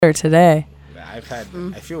today. I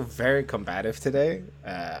feel very combative today.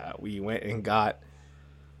 We went and got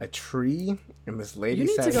a tree, and this lady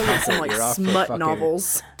said, "You need to go get some like smut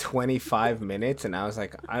novels." 25 minutes, and I was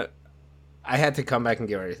like, I had to come back and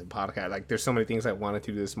get ready for the podcast. Like, there's so many things I wanted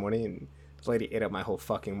to do this morning, and this lady ate up my whole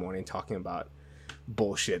fucking morning talking about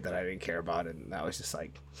bullshit that I didn't care about, and I was just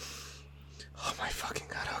like, oh my fucking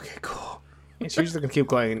god, okay, cool. And she was just gonna keep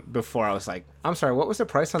going before I was like, I'm sorry, what was the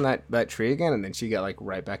price on that tree again? And then she got like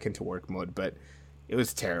right back into work mode, but it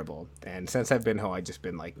was terrible. And since I've been home, I've just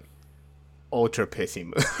been like ultra pissy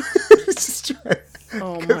mood.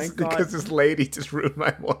 Oh my god! Because this lady just ruined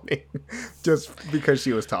my morning, just because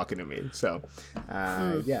she was talking to me. So,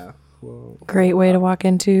 yeah. Well, Great way to walk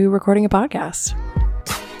into recording a podcast.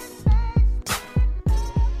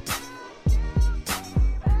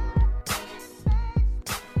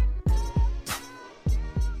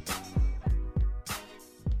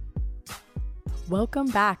 Welcome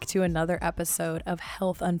back to another episode of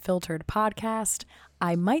Health Unfiltered Podcast.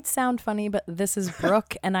 I might sound funny, but this is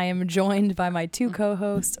Brooke, and I am joined by my two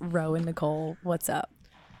co-hosts, Ro and Nicole. What's up?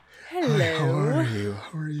 Hello. How are you?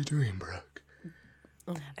 How are you doing, Brooke?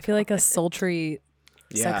 I feel like a sultry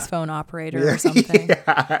sex phone operator or something.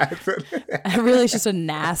 Really, it's just a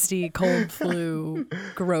nasty cold flu,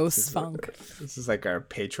 gross funk. This is like our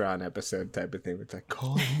Patreon episode type of thing. It's like,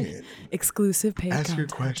 call in. Exclusive paid Ask your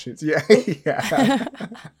content. questions. Yeah.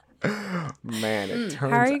 Man, it turns How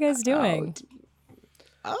are you guys doing?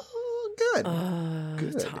 Oh,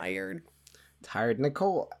 good. Tired. Tired.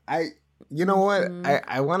 Nicole, you know what?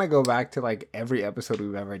 I want to go back to like every episode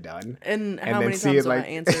we've ever done. And how then many see times it have like, I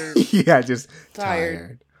answered? yeah, just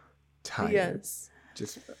Tired. Tired. Yes.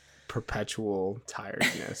 Just perpetual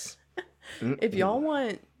tiredness. If y'all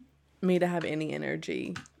want me to have any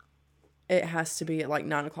energy, it has to be at like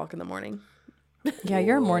 9 o'clock in the morning. Yeah,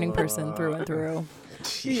 you're a morning person through and through.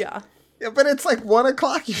 Yeah. Yeah, but it's like 1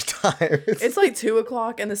 o'clock your time. It's like 2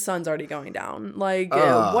 o'clock and the sun's already going down. Like,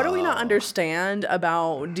 what do we not understand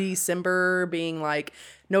about December being like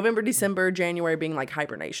November, December, January being like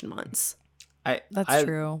hibernation months? That's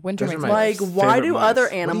true. Winter those are makes my Like, why favorite do months. other What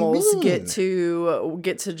do you animals mean? get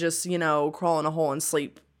to just, crawl in a hole and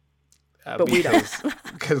sleep? But we don't.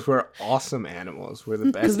 Because we're awesome animals. We're the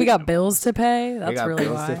best. because we got bills to pay. We That's got really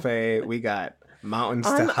bills why. to pay. We got mountains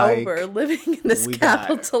I'm to hike. over living in this we got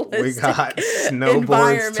capitalistic snowboards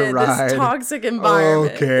environment, to ride. this toxic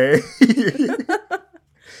environment. Okay.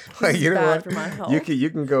 Like, This you is know bad what? for my health. You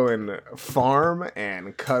can go and farm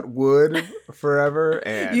and cut wood forever,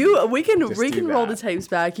 and We can just do roll the that. tapes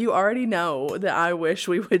back. You already know that I wish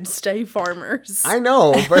we would stay farmers. I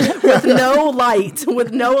know, but with no light,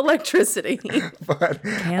 with no electricity. but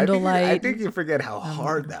Candlelight. I think you forget how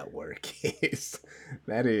hard that work is.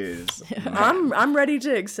 That is. I'm ready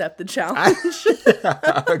to accept the challenge.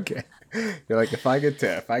 Okay. You're like, if I get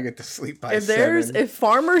to sleep by if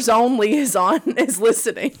Farmers Only is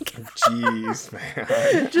listening, jeez,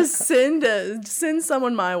 man. just send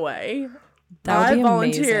someone my way. That would I be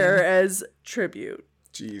volunteer amazing. as tribute.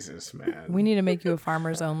 Jesus, man. We need to make you a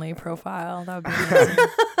farmers only profile. That would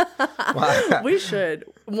be amazing. We should.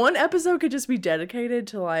 One episode could just be dedicated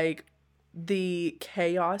to like the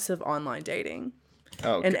chaos of online dating.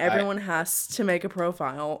 Okay, And everyone has to make a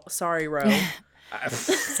profile. Sorry, Ro.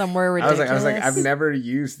 Somewhere I was ridiculous. like, I've never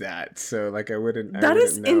used that, so like I wouldn't. That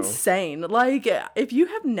is know. insane. Like, if you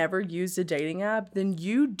have never used a dating app, then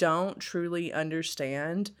you don't truly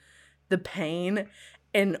understand the pain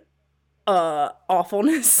and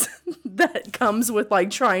awfulness that comes with like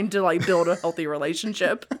trying to like build a healthy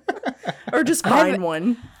relationship or just find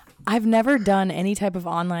one. I've never done any type of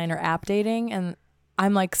online or app dating, and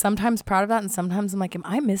I'm like sometimes proud of that, and sometimes I'm like, am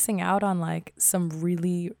I missing out on like some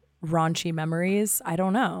really raunchy memories? I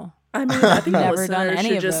don't know. I mean, I think the Never done listeners any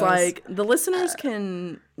should of just those. like the listeners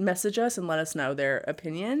can message us and let us know their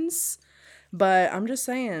opinions. But I'm just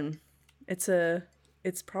saying, it's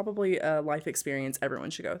probably a life experience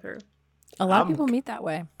everyone should go through. A lot of people meet that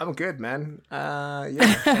way. I'm good, man.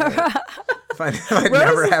 Yeah. If I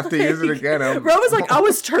never have to use it again, Ro was like, I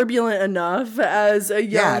was turbulent enough as a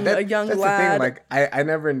young that's lad. the thing. Like I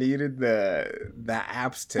never needed the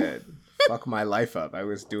apps to fuck my life up. I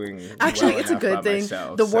was doing Actually, well it's a enough good by thing.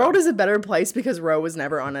 myself, The so. world is a better place because Ro was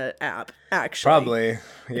never on an app. Actually, Probably.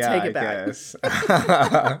 Yeah, take it I back. guess.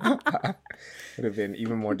 Would have been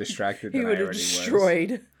even more distracted he than I would already have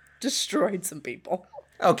was. destroyed some people.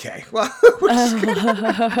 Okay, well,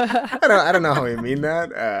 I don't know how we mean that.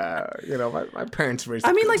 My parents raised.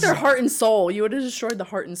 I mean, like their heart and soul. You would have destroyed the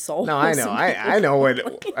heart and soul. No, I know. I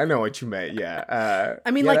know what you meant. Yeah.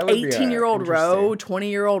 I mean, yeah, like 18-year-old Roe, interesting.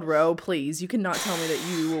 20-year-old Roe. Please, you cannot tell me that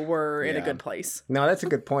you were in a Yeah. good place. No, that's a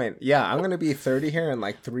good point. Yeah, I'm gonna be 30 here in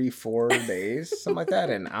like 3-4 days, something like that,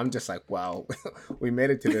 and I'm just like, wow, we made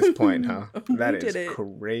it to this point, huh? That is did it.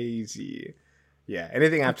 crazy. Yeah,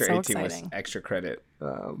 anything after so 18 was exciting. extra credit.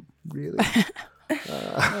 Really.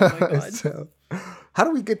 Oh my god. So, how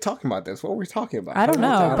do we get talking about this? What were we talking about? I don't How do we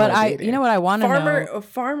know, talk but about dating? you know what I want to know.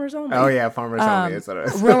 Farmers only. Oh yeah, farmers only. Is what I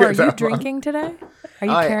was Ro, are talking you about. drinking today? Are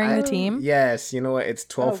you I- carrying I- the team? Yes, you know what? It's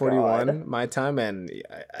 12:41 God. my time, and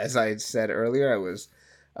as I said earlier, I was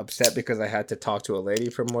upset because I had to talk to a lady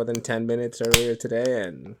for more than 10 minutes earlier today,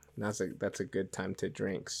 and that's a good time to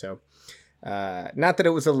drink. So, not that it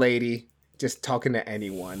was a lady, just talking to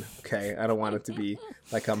anyone. Okay, I don't want it to be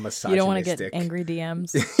like a misogynistic. You don't want to get angry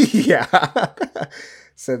DMs. Yeah.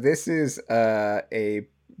 So this is a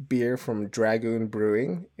beer from Dragoon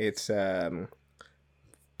Brewing. It's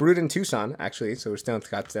brewed in Tucson, actually. So we're still in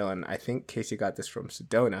Scottsdale, and I think Casey got this from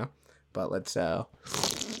Sedona. But let's. Oh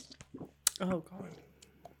god.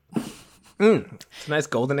 It's a nice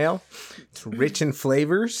golden ale. It's rich in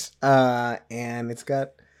flavors, and it's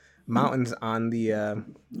got mountains on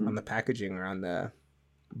the packaging or on the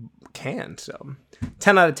can. So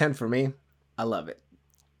 10 out of 10 for me. I love it.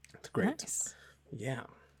 It's great. Nice. Yeah.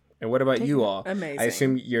 And what about you all? Amazing. I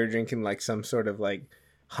assume you're drinking like some sort of like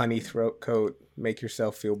honey throat coat, make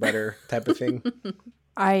yourself feel better type of thing.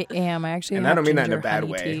 I am. I actually And have I don't mean that in a ginger bad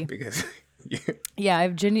honey way tea. because Yeah, I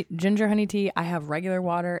have ginger honey tea. I have regular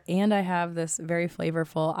water, and I have this very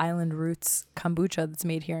flavorful Island Roots kombucha that's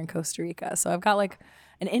made here in Costa Rica. So I've got like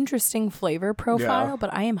an interesting flavor profile, Yeah.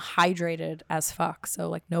 but I am hydrated as fuck. So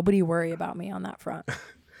like nobody worry about me on that front.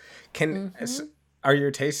 are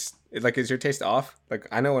your tastes like is your taste off? Like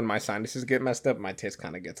I know when my sinuses get messed up, my taste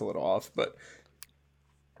kind of gets a little off, but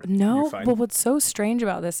No, You're fine. but what's so strange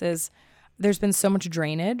about this is there's been so much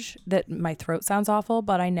drainage that my throat sounds awful,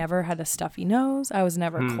 but I never had a stuffy nose. I was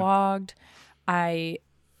never clogged.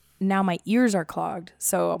 Now my ears are clogged,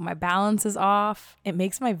 so my balance is off. It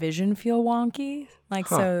makes my vision feel wonky.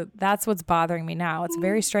 So that's what's bothering me now. It's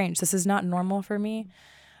very strange. This is not normal for me.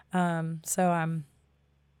 So I'm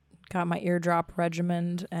got my eardrop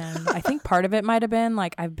regimened, and I think part of it might have been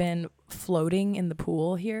like I've been floating in the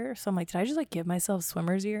pool here. So I'm like, did I just like give myself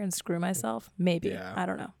swimmer's ear and screw myself? Maybe. Yeah. I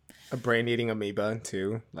don't know. a brain eating amoeba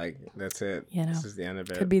too. Like that's it. You know, this is the end of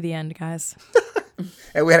it. Could be the end, guys.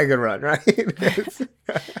 Hey, we had a good run, right?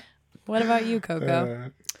 What about you,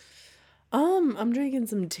 Coco? I'm drinking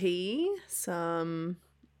some tea, some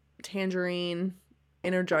tangerine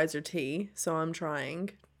energizer tea. So I'm trying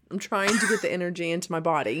to get the energy into my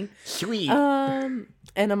body. Sweet. And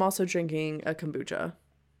I'm also drinking a kombucha.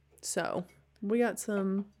 So we got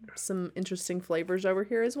some interesting flavors over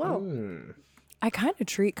here as well. I kind of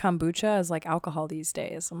treat kombucha as like alcohol these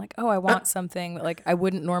days. I'm like, oh, I want something that like I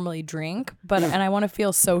wouldn't normally drink, and I want to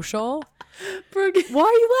feel social. Why are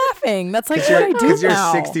you laughing? That's like what I do Because you're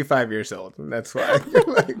now. 65 years old. That's why.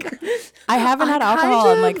 Like, I haven't had I alcohol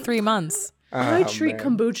kind in like of- 3 months. I oh, treat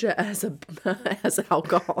man. kombucha as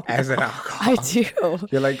alcohol. As an alcohol. I do.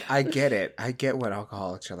 You're like, I get it. I get what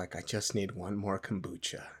alcoholics are like. I just need one more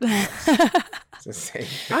kombucha. It's the same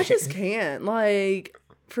thing. I just can't. Like,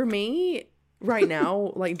 for me, right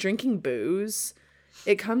now, like drinking booze,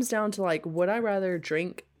 it comes down to like, would I rather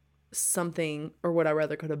drink something or would I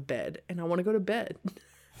rather go to bed? And I want to go to bed.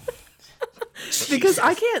 Because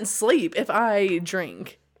I can't sleep if I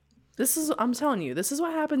drink. I'm telling you, this is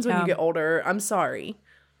what happens when you get older. I'm sorry.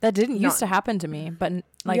 That didn't used to happen to me, but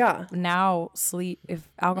like Yeah. now if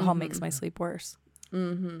alcohol makes my sleep worse.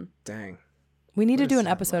 Dang. We need to do an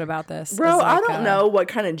episode about this. Bro, It's I like, don't know what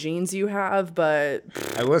kind of genes you have, but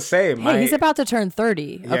I will say, Hey, he's about to turn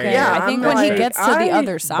 30. Okay. yeah, I think I'm when he like, gets to the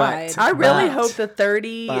other side. I really But- hope the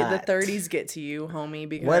but- 30s get to you, homie,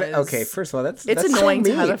 because what? Okay, first of all, that's it's so annoying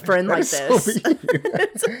to have a mean. friend That like is so this. mean.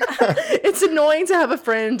 It's annoying to have a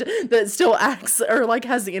friend that still acts or like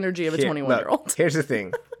has the energy of a 21-year-old. Look, here's the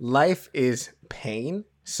thing. Life is pain,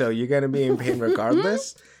 so you're going to be in pain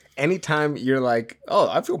regardless. Anytime you're like, oh,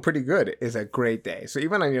 I feel pretty good, is a great day. So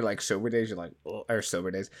even on your like sober days, you're like, oh, or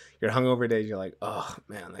sober days, your hungover days, you're like, oh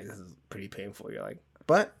man, like this is pretty painful. You're like,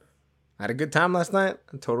 but I had a good time last night.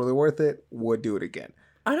 Totally worth it. Would do it again.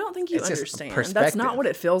 I don't think you It's just understand. That's perspective. not what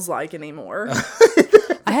it feels like anymore.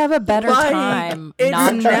 I have a better Like, time it's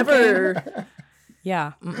not never. drinking.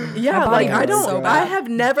 Yeah. Yeah, My like body I hurts don't. so I bad. have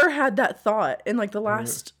never had that thought in like the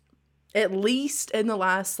last At least in the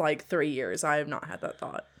last like 3 years, I have not had that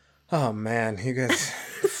thought. Oh man, you guys,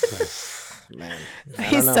 man, I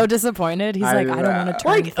He's don't so know. disappointed. He's like, I don't want to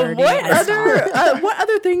turn Like 30. what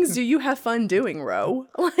other things do you have fun doing, Ro?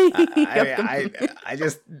 Like I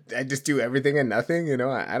just do everything and nothing, you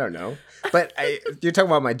know. I don't know, but you're talking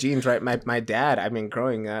about my genes, right? My dad, I mean,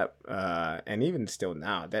 growing up, and even still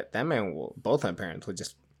now, that man will, both my parents would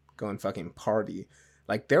just go and fucking party.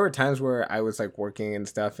 Like there were times where I was like working and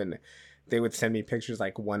stuff, and they would send me pictures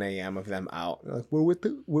like 1 a.m. of them out. Like, we're with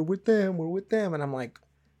them, and I'm like,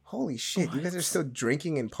 holy shit, you guys are still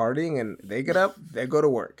drinking and partying, and they get up, they go to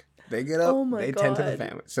work, they get up, they tend to the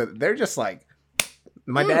family. So they're just like,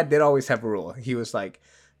 my dad did always have a rule. He was like,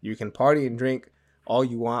 you can party and drink all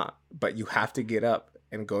you want, but you have to get up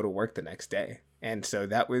and go to work the next day. And so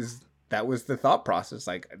that was the thought process.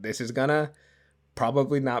 Like, this is gonna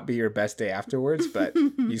probably not be your best day afterwards, but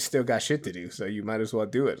you still got shit to do, so you might as well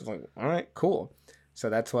do it. It's like, all right, cool. So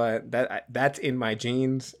that's why that's in my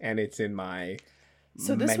genes, and it's in my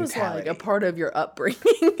So this mentality. was like a part of your upbringing.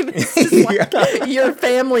 This is like your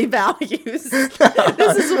family values.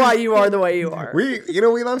 This is why you are the way you are. We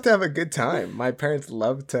love to have a good time. My parents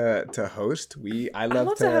love to host. I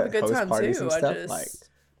love to have a good host time parties too. And stuff.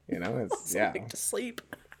 It's like to sleep.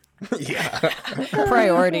 Yeah.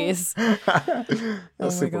 Priorities.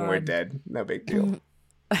 I'll sleep when we're dead. No big deal.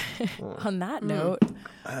 On that note,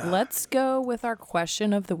 let's go with our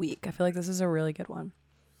question of the week. I feel like this is a really good one.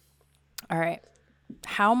 All right.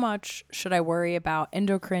 How much should I worry about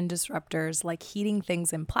endocrine disruptors like heating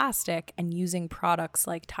things in plastic and using products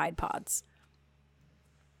like Tide Pods?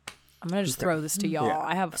 I'm going to just throw this to y'all. Yeah.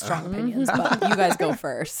 I have strong opinions, but you guys go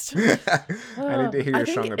first. I need to hear your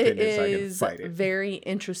strong opinions so I can fight it. It is very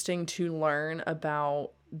interesting to learn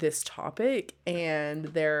about this topic, and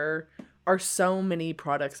there are so many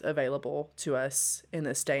products available to us in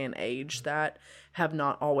this day and age that have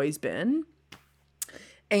not always been.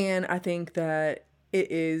 And I think that it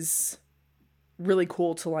is really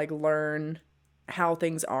cool to like learn how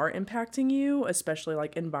things are impacting you, especially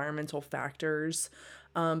like environmental factors,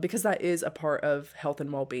 because that is a part of health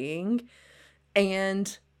and well-being.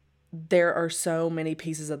 And there are so many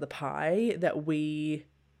pieces of the pie that we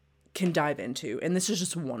can dive into, and this is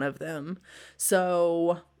just one of them.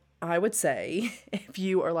 So I would say if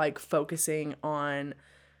you are like focusing on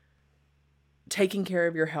taking care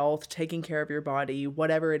of your health, taking care of your body,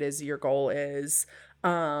 whatever it is your goal is,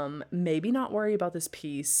 maybe not worry about this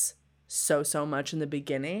piece so much in the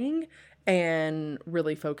beginning, and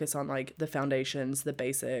really focus on like the foundations, the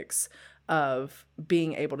basics of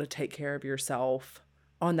being able to take care of yourself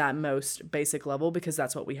on that most basic level, because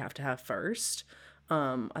that's what we have to have first.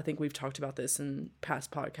 I think we've talked about this in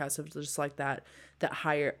past podcasts of just like that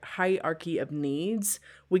hierarchy of needs.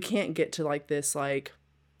 We can't get to like this like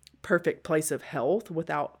perfect place of health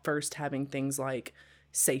without first having things like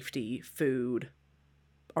safety, food,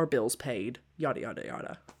 our bills paid, yada yada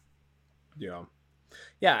yada.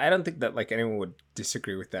 Yeah, I don't think that like anyone would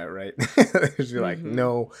disagree with that, right? Just be like,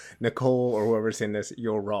 no, Nicole or whoever's in this,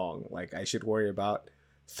 you're wrong. Like, I should worry about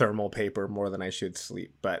thermal paper more than I should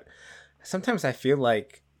sleep. But sometimes I feel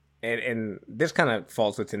like, and this kind of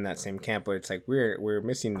falls within that same camp, but it's like we're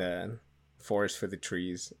missing the forest for the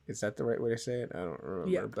trees. Is that the right way to say it? I don't remember.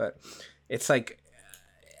 Yeah. But it's like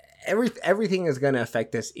everything is going to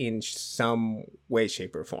affect us in some way,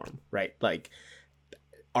 shape, or form, right? Like,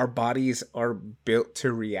 our bodies are built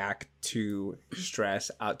to react to stress,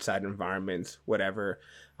 outside environments, whatever.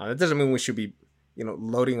 That doesn't mean we should be,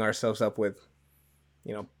 loading ourselves up with,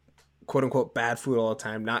 quote unquote, bad food all the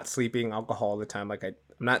time, not sleeping, alcohol all the time. Like, I'm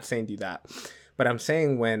not saying do that, but I'm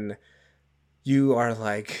saying when you are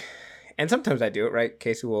like, and sometimes I do it, right?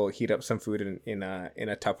 Casey will heat up some food in a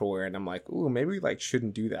Tupperware, and I'm like, ooh, maybe we like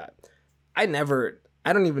shouldn't do that. I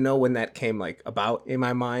don't even know when that came like about in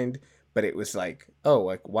my mind. But it was like, oh,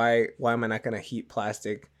 like, why am I not going to heat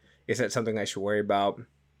plastic? Is that something I should worry about?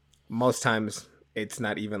 Most times it's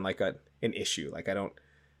not even like an issue. Like,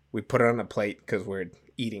 we put it on a plate because we're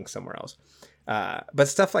eating somewhere else. But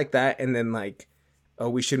stuff like that. And then like, oh,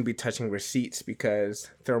 we shouldn't be touching receipts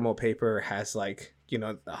because thermal paper has like,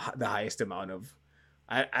 the highest amount of,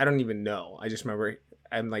 I don't even know. I just remember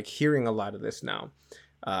I'm like hearing a lot of this now.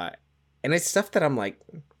 And it's stuff that I'm like,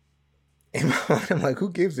 I'm like, who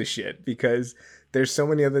gives a shit? Because there's so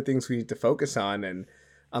many other things we need to focus on. And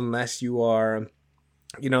unless you are,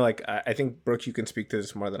 like, I think, Brooke, you can speak to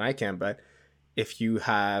this more than I can, but if you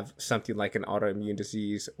have something like an autoimmune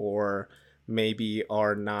disease, or maybe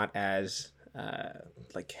are not as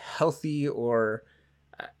like healthy or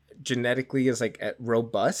genetically as like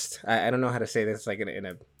robust, I don't know how to say this, like in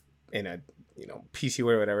a PC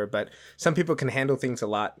or whatever, but some people can handle things a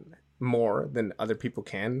lot more than other people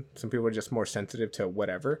can. Some people are just more sensitive to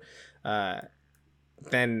whatever.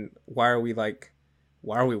 Then why are we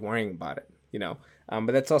worrying about it?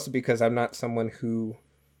 But that's also because I'm not someone who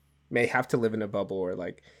may have to live in a bubble, or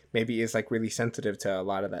like maybe is like really sensitive to a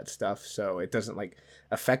lot of that stuff, so it doesn't like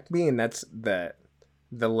affect me. And that's the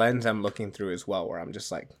lens I'm looking through as well, where I'm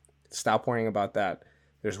just like, stop worrying about that.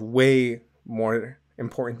 There's way more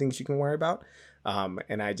important things you can worry about.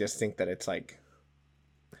 And I just think that it's like,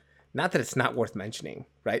 not that it's not worth mentioning,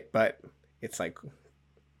 right? But it's like,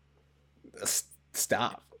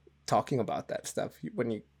 stop talking about that stuff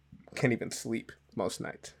when you can't even sleep most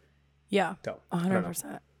nights. Yeah, So,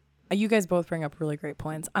 100%. You guys both bring up really great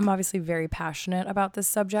points. I'm obviously very passionate about this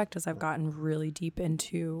subject as I've gotten really deep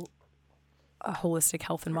into holistic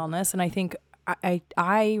health and wellness. And I think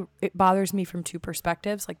it bothers me from two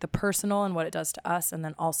perspectives, like the personal and what it does to us, and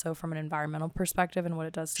then also from an environmental perspective and what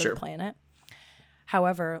it does to the planet.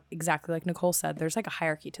 However, exactly like Nicole said, there's like a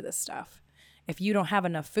hierarchy to this stuff. If you don't have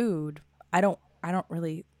enough food, I don't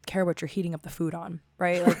really care what you're heating up the food on,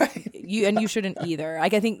 right? Like you shouldn't either.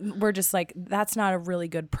 Like, I think we're just like, that's not a really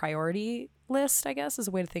good priority list, I guess, is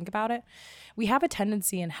a way to think about it. We have a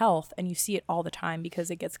tendency in health, and you see it all the time because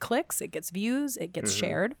it gets clicks, it gets views, it gets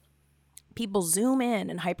shared. People zoom in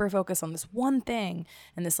and hyper focus on this one thing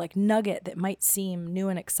and this like nugget that might seem new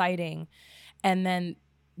and exciting, and then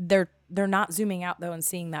they're not zooming out though and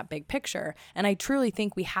seeing that big picture. And I truly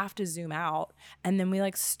think we have to zoom out, and then we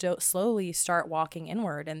like slowly start walking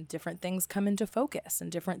inward, and different things come into focus,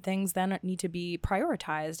 and different things then need to be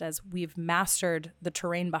prioritized as we've mastered the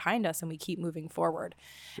terrain behind us and we keep moving forward.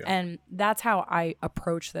 Yeah. And that's how I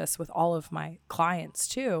approach this with all of my clients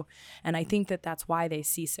too. And I think that that's why they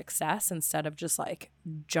see success instead of just like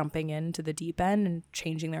jumping into the deep end and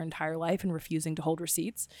changing their entire life and refusing to hold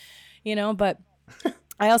receipts, but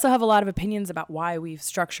I also have a lot of opinions about why we've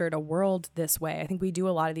structured a world this way. I think we do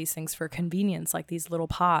a lot of these things for convenience, like these little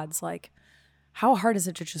pods. Like, how hard is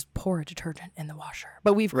it to just pour a detergent in the washer?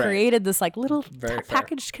 But we've created this like little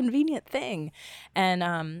packaged convenient thing.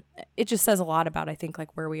 And it just says a lot about, I think,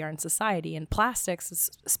 like where we are in society. And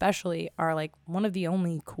plastics especially are like one of the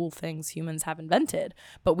only cool things humans have invented.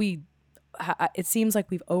 But it seems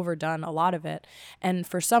like we've overdone a lot of it. And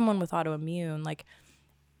for someone with autoimmune,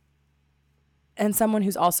 and someone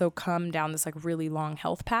who's also come down this like really long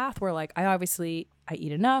health path where like I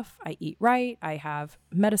eat enough, I eat right, I have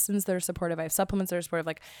medicines that are supportive, I have supplements that are supportive,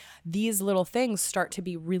 like these little things start to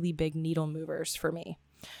be really big needle movers for me.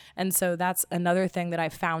 And so that's another thing that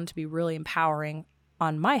I've found to be really empowering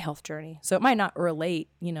on my health journey. So it might not relate,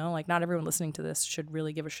 like not everyone listening to this should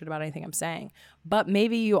really give a shit about anything I'm saying, but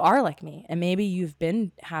maybe you are like me, and maybe you've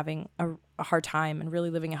been having a hard time and really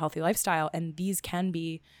living a healthy lifestyle, and these can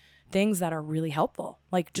be things that are really helpful,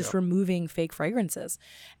 like just removing fake fragrances.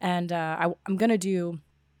 And I'm going to do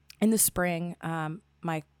in the spring,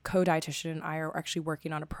 my co-dietitian and I are actually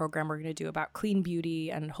working on a program we're going to do about clean beauty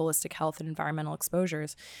and holistic health and environmental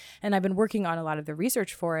exposures. And I've been working on a lot of the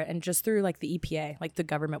research for it. And just through like the EPA, like the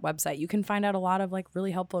government website, you can find out a lot of like really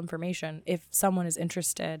helpful information if someone is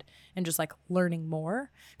interested in just like learning more.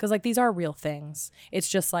 Because like these are real things. It's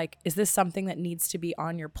just like, is this something that needs to be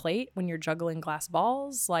on your plate when you're juggling glass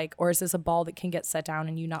balls? Like, or is this a ball that can get set down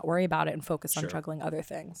and you not worry about it and focus on juggling other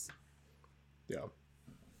things?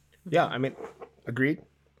 Yeah, I mean, agreed.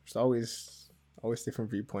 There's always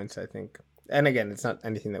different viewpoints, I think. And again, it's not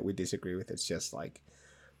anything that we disagree with. It's just like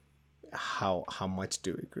how much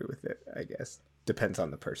do we agree with it, I guess. Depends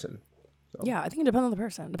on the person. So. Yeah, I think it depends on the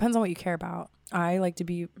person. Depends on what you care about. I like to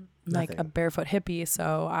be like a barefoot hippie,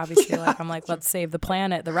 so obviously like I'm like, let's save the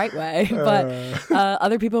planet the right way. But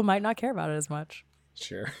other people might not care about it as much.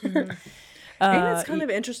 Sure. And it's kind of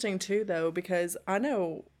interesting too, though, because I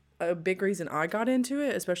know a big reason I got into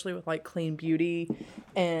it, especially with like clean beauty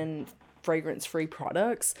and fragrance-free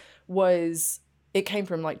products, was it came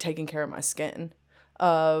from like taking care of my skin,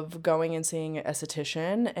 of going and seeing an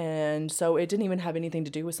esthetician. And so it didn't even have anything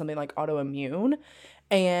to do with something like autoimmune.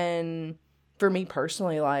 And for me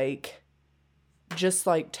personally, like just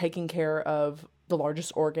like taking care of the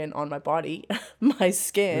largest organ on my body, my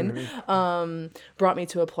skin, brought me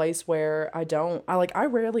to a place where I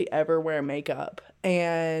rarely ever wear makeup.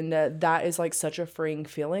 And that is like such a freeing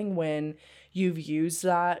feeling when you've used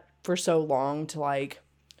that for so long to like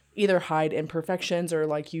either hide imperfections or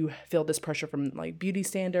like you feel this pressure from like beauty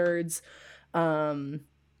standards.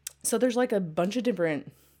 So there's like a bunch of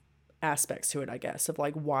different aspects to it, I guess, of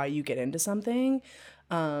like why you get into something.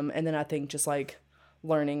 And then I think just like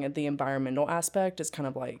learning the environmental aspect is kind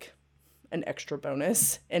of like an extra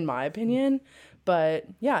bonus in my opinion. But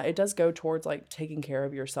yeah, it does go towards like taking care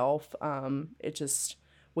of yourself. It just,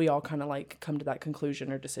 we all kind of like come to that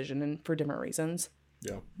conclusion or decision and for different reasons.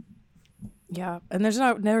 Yeah. Yeah. And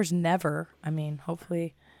there's never, I mean,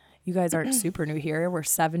 hopefully you guys aren't super new here. We're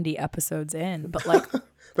 70 episodes in, but like,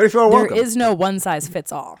 but if you're welcome, there is no one size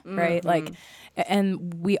fits all, right? Like,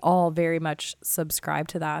 and we all very much subscribe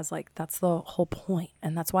to that as like, that's the whole point.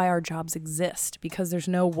 And that's why our jobs exist, because there's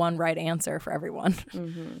no one right answer for everyone.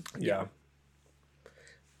 Yeah.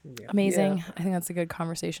 Amazing. Yeah. I think that's a good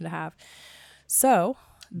conversation to have. So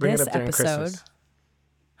Bring this it up during episode, Christmas.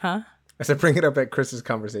 huh? I said bring it up at Chris's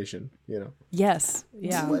conversation, you know. Yes.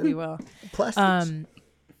 Yeah, we will. Plastics.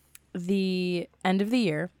 The end of the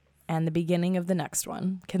year and the beginning of the next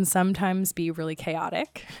one can sometimes be really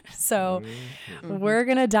chaotic. So we're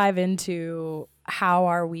going to dive into how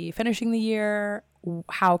are we finishing the year?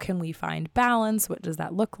 How can we find balance? What does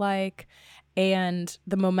that look like? And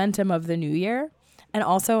the momentum of the new year. And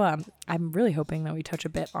also, I'm really hoping that we touch a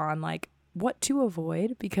bit on like what to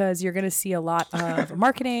avoid, because you're going to see a lot of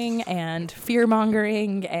marketing and fear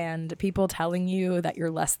mongering and people telling you that you're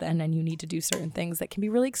less than and you need to do certain things that can be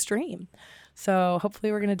really extreme. So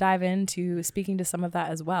hopefully we're going to dive into speaking to some of that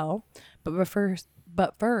as well. But first,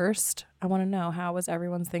 I want to know, how was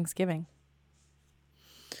everyone's Thanksgiving?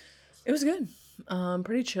 It was good.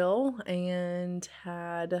 Pretty chill, and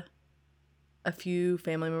had a few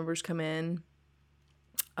family members come in.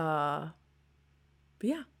 But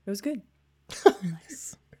yeah, it was good.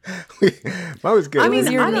 Nice. Mine was good. I mean, It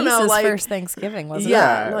was your I don't know, niece's like- first Thanksgiving, wasn't it?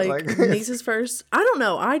 Yeah, Yeah, like like- niece's first. I don't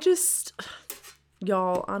know. I just,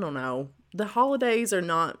 y'all, I don't know. The holidays are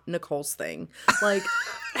not Nicole's thing. Like,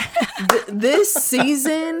 this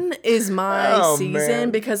season is my Oh, season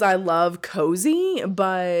man. because I love cozy,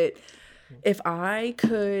 but if I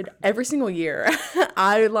could every single year,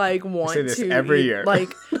 I like want say this to every year.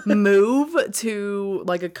 like move to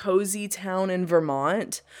like a cozy town in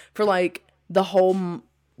Vermont for like the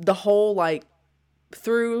whole like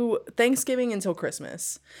through Thanksgiving until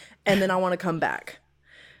Christmas, and then I want to come back.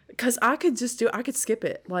 Because I could skip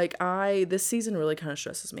it. Like, this season really kind of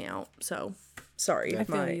stresses me out. So, sorry if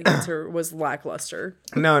feel my you. answer was lackluster.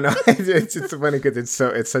 No, it's funny because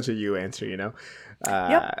it's such a you answer, you know.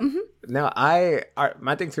 Yep. No,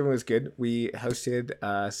 my Thanksgiving was good. We hosted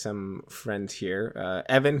some friends here.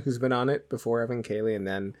 Evan, who's been on it before, Evan, Kaylee, and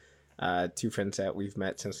then two friends that we've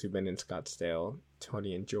met since we've been in Scottsdale,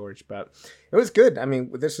 Tony and George. But it was good. I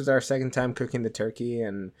mean, this was our second time cooking the turkey,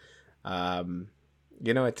 and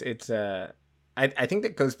you know, I think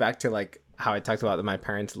that goes back to like how I talked about that my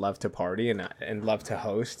parents love to party and love to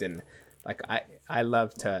host, and like I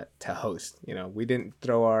love to host. You know, we didn't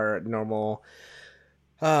throw our normal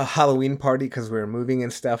Halloween party because we were moving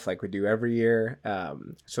and stuff like we do every year.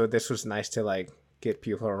 So this was nice to like get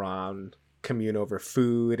people around, commune over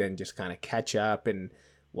food, and just kind of catch up and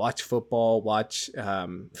watch football, watch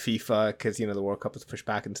FIFA, because you know the World Cup was pushed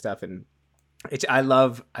back and stuff. And I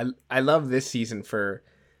love this season for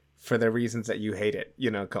the reasons that you hate it,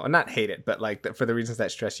 you know, not hate it, but like for the reasons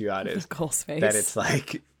that stress you out is Nicole's face. that it's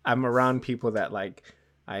like I'm around people that like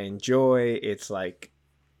I enjoy. It's like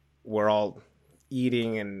we're all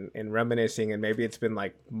eating and reminiscing, and maybe it's been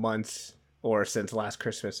like months or since last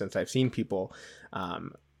Christmas since I've seen people.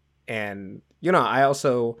 And you know, I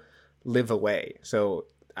also live away, so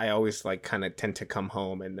I always like kind of tend to come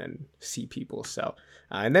home and then see people. So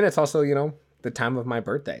and then it's also, you know, the time of my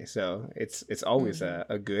birthday, so it's always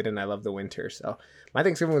a good, and I love the winter. So my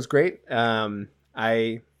Thanksgiving was great.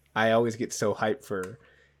 I always get so hyped for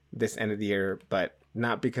this end of the year, but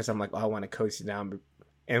not because I'm like, oh, I want to cozy down,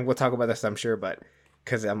 and we'll talk about this, I'm sure, but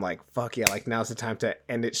because I'm like, fuck yeah, like now's the time to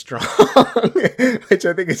end it strong, which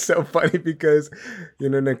I think is so funny because, you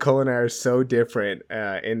know, Nicole and I are so different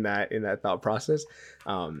in that thought process.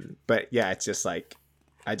 But yeah, it's just like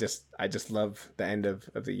I just love the end of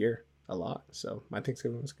the year a lot. So my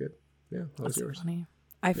Thanksgiving was good. Yeah, how was That's yours? funny.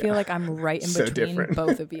 I feel like I'm right in So between different.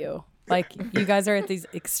 both of you. Like, you guys are at these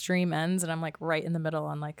extreme ends, and I'm like right in the middle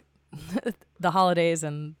on like the holidays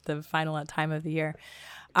and the final time of the year.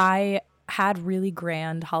 I had really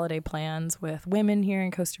grand holiday plans with women here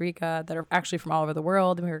in Costa Rica that are actually from all over the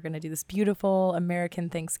world, and we were going to do this beautiful American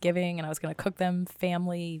Thanksgiving, and I was going to cook them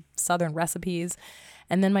family Southern recipes.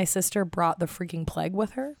 And then my sister brought the freaking plague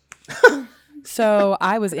with her. So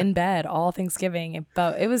I was in bed all Thanksgiving,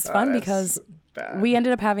 but it was fun because bad. we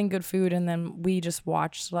ended up having good food, and then we just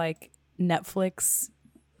watched like Netflix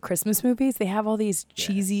Christmas movies. They have all these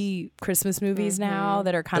cheesy Christmas movies now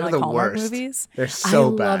that are kind of They're like the Hallmark worst. movies. They're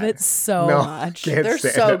so I bad. love it so No, much. can't They're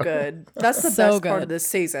stand so them. good. That's the So best part of good. this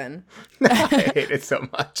season. I hate it so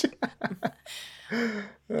much.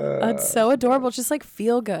 It's so adorable. It's just like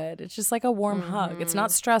feel good. It's just like a warm hug. It's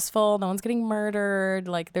not stressful. No one's getting murdered.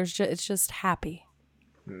 Like it's just happy.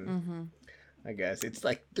 I guess it's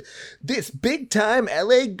like this big time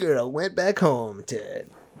LA girl went back home to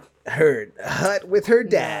her hut with her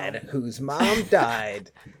dad, whose mom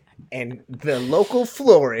died. And the local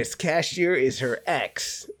florist cashier is her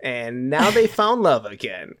ex. And now they found love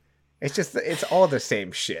again. It's all the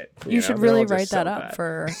same shit. You should They're really all just write that so up bad.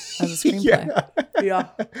 for as a screenplay. Yeah.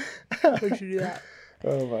 We should do that.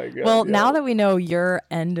 Oh my god. Well, yeah. now that we know your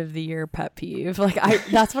end of the year pet peeve, like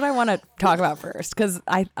that's what I want to talk about first, because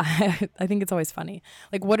I think it's always funny.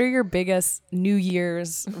 Like, what are your biggest New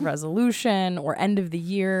Year's resolution or end of the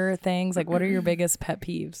year things? Like, what are your biggest pet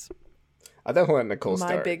peeves? I definitely let Nicole My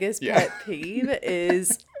start. biggest Yeah. pet peeve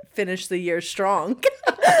is finish the year strong.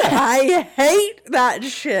 I hate that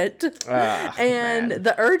shit. And man.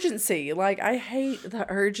 the urgency. Like, I hate the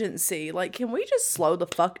urgency. Like, can we just slow the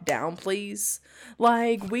fuck down, please?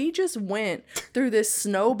 Like, we just went through this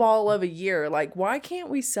snowball of a year. Like, why can't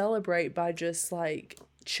we celebrate by just, like,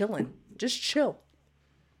 chilling? Just chill.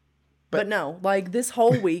 But no, like, this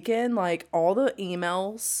whole weekend, like, all the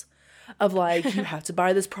emails of like, you have to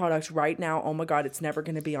buy this product right now. Oh my God, it's never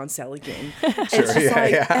going to be on sale again. It's just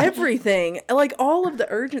everything, like all of the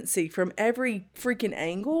urgency from every freaking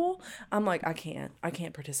angle. I'm like, I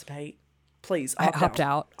can't participate. Please Opt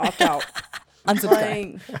out. Opt out.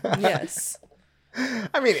 Unsubscribe. Like, yes.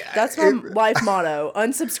 I mean, That's my life motto.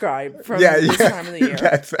 Unsubscribe from yeah, this time of the year.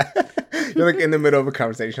 That's, you're like in the middle of a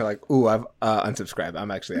conversation, you're like, ooh, I've unsubscribed.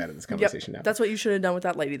 I'm actually out of this conversation now. That's what you should have done with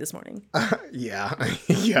that lady this morning. Yeah.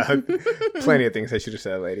 Yeah. Plenty of things I should have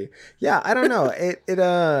said, lady. Yeah, I don't know.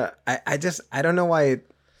 I don't know why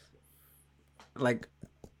it, like,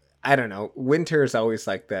 I don't know. Winter is always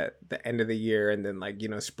like the end of the year, and then like,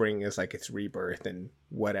 spring is like its rebirth and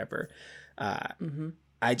whatever.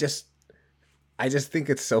 I just think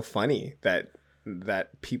it's so funny that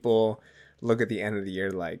people look at the end of the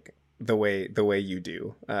year like the way you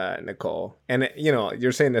do, Nicole. And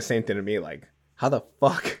you're saying the same thing to me. Like, how the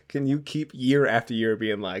fuck can you keep year after year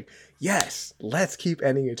being like, yes, let's keep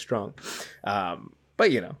ending it strong?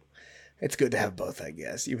 But it's good to have both, I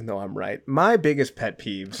guess. Even though I'm right, my biggest pet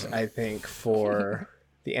peeves, I think, for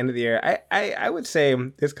the end of the year, I would say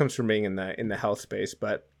this comes from being in the health space,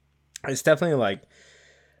 but it's definitely like.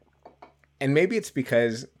 And maybe it's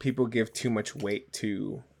because people give too much weight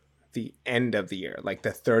to the end of the year, like the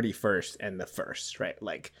 31st and the 1st, right?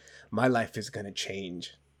 Like, my life is going to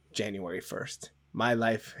change January 1st. My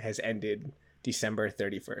life has ended December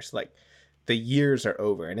 31st. Like, the years are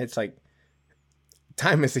over. And it's like,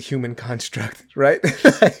 time is a human construct, right?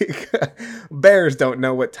 Like, bears don't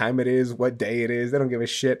know what time it is, what day it is. They don't give a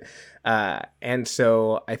shit. And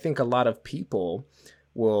so I think a lot of people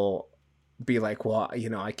will be like, well,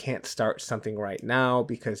 I can't start something right now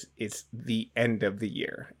because it's the end of the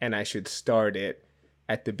year and I should start it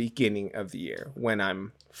at the beginning of the year when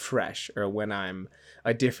I'm fresh or when I'm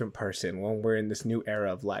a different person, when we're in this new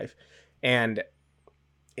era of life. And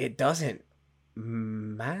it doesn't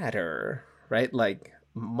matter, right? Like,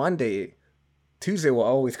 Tuesday will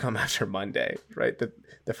always come after Monday, right?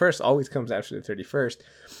 The first always comes after the 31st.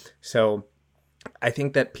 So I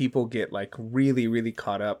think that people get like really, really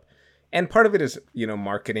caught up. And part of it is,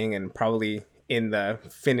 marketing, and probably in the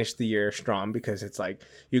finish the year strong, because it's like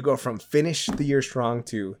you go from finish the year strong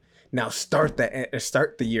to now start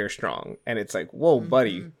the year strong. And it's like, whoa,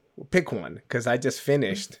 buddy, pick one, because I just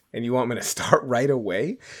finished and you want me to start right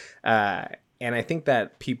away. And I think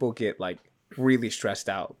that people get like really stressed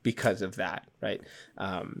out because of that, right?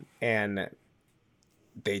 And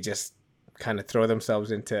they just kind of throw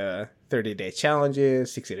themselves into 30-day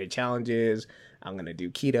challenges, 60-day challenges. I'm going to do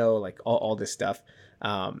keto, like all this stuff.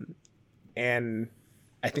 And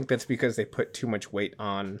I think that's because they put too much weight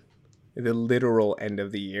on the literal end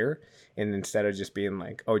of the year. And instead of just being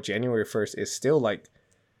like, oh, January 1st is still like,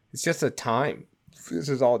 it's just a time. This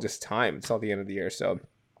is all just time. It's all the end of the year. So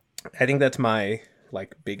I think that's my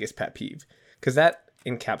like biggest pet peeve, because that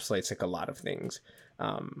encapsulates like a lot of things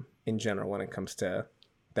in general when it comes to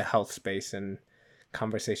the health space and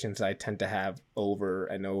conversations I tend to have over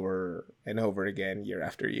and over and over again year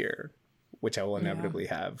after year, which I will inevitably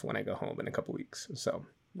have when I go home in a couple weeks. So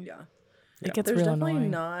Yeah. It gets There's real definitely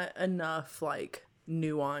annoying. not enough like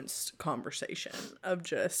nuanced conversation of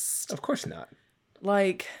just of course not.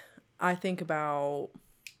 like, I think about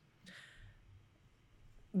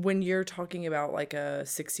when you're talking about like a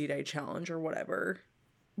 60-day challenge or whatever,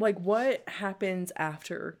 like what happens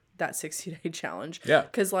after that 60-day challenge? Yeah.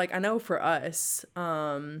 Because like I know for us,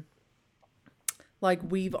 like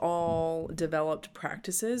we've all developed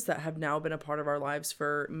practices that have now been a part of our lives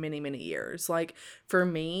for many, many years. Like for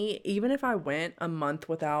me, even if I went a month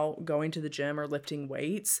without going to the gym or lifting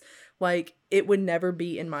weights, like it would never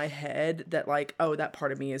be in my head that like, oh, that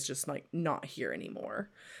part of me is just like not here anymore.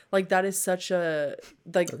 Like that is such a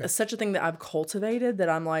such a thing that I've cultivated that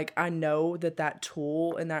I'm like, I know that that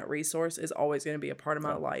tool and that resource is always going to be a part of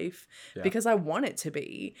my life because I want it to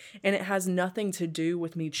be. And it has nothing to do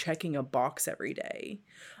with me checking a box every day.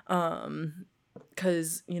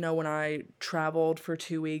 Because, you know, when I traveled for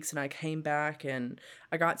 2 weeks and I came back and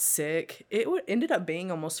I got sick, it ended up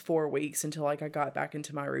being almost 4 weeks until like I got back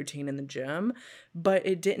into my routine in the gym. But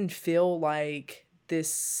it didn't feel like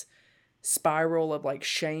this spiral of like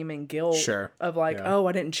shame and guilt of like, oh,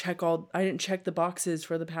 I didn't check the boxes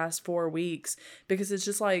for the past 4 weeks, because it's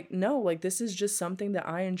just like, no, like this is just something that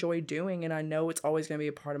I enjoy doing and I know it's always going to be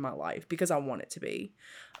a part of my life because I want it to be.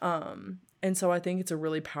 And so I think it's a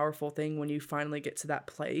really powerful thing when you finally get to that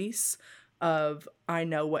place of, I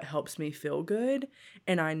know what helps me feel good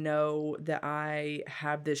and I know that I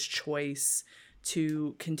have this choice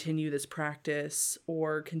to continue this practice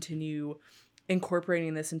or continue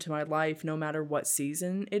incorporating this into my life no matter what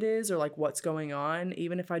season it is or like what's going on.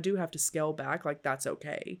 Even if I do have to scale back, like that's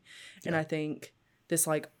okay. And I think this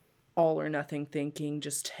like all or nothing thinking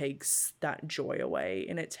just takes that joy away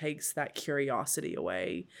and it takes that curiosity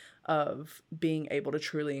away of being able to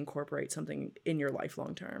truly incorporate something in your life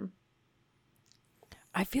long term.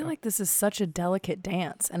 I feel like this is such a delicate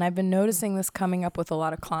dance, and I've been noticing this coming up with a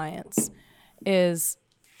lot of clients is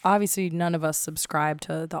obviously none of us subscribe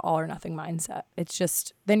to the all or nothing mindset. It's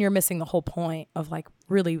just, then you're missing the whole point of like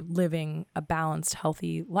really living a balanced,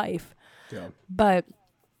 healthy life. Yeah. But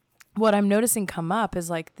what I'm noticing come up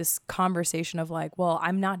is like this conversation of like, well,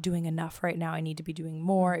 I'm not doing enough right now. I need to be doing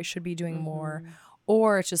more. I should be doing more.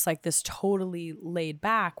 Or it's just like this totally laid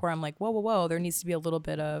back where I'm like, whoa. There needs to be a little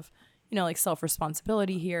bit of, you know, like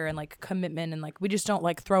self-responsibility here and like commitment, and like we just don't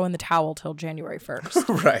like throw in the towel till January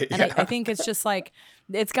 1st. Right. And I think it's just like,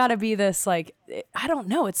 it's got to be this like, I don't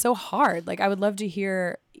know. It's so hard. Like I would love to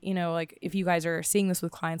hear, you know, like if you guys are seeing this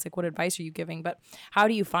with clients, like what advice are you giving? But how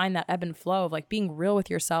do you find that ebb and flow of like being real with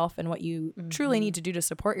yourself and what you truly need to do to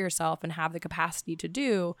support yourself and have the capacity to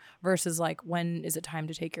do versus like, when is it time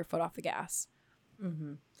to take your foot off the gas?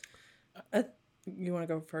 You want to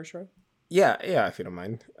go first, Ro? Yeah, if you don't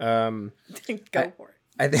mind. Go for it.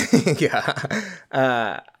 I think,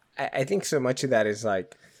 I think so much of that is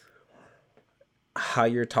like how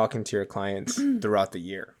you're talking to your clients throughout the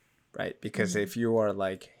year, right? Because if you are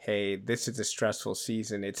like, hey, this is a stressful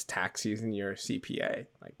season, it's tax season, you're a CPA.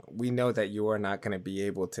 Like we know that you are not going to be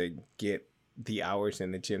able to get the hours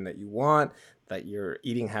in the gym that you want, that your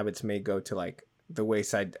eating habits may go to like the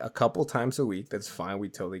wayside a couple times a week. That's fine. We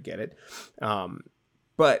totally get it.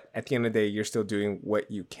 But at the end of the day, you're still doing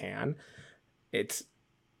what you can. It's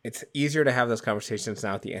easier to have those conversations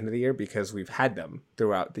now at the end of the year because we've had them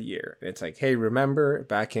throughout the year. It's like, hey, remember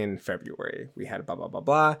back in February, we had blah, blah, blah,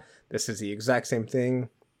 blah. This is the exact same thing.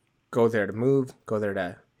 Go there to move. Go there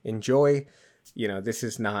to enjoy. You know, this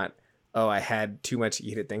is not, oh, I had too much to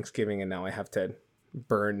eat at Thanksgiving and now I have to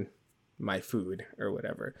burn my food or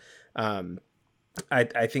whatever.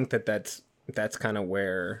 I think that's kind of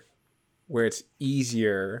where it's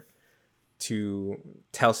easier to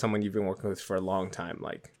tell someone you've been working with for a long time,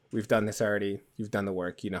 like, we've done this already, you've done the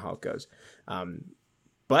work, you know how it goes.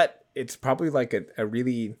 But it's probably like a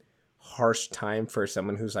really harsh time for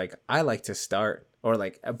someone who's like, I like to start, or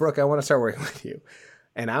like, Brooke, I want to start working with you,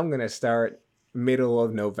 and I'm going to start middle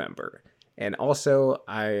of November. And also,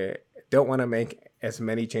 I don't want to make as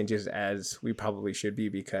many changes as we probably should be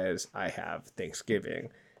because I have Thanksgiving,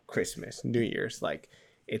 Christmas, New Year's. Like,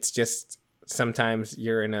 it's just, sometimes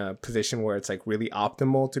you're in a position where it's like really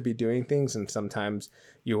optimal to be doing things, and sometimes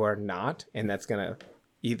you are not, and that's gonna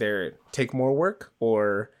either take more work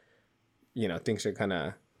or, you know, things are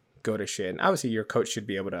gonna go to shit. And obviously your coach should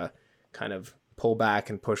be able to kind of pull back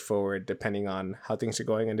and push forward depending on how things are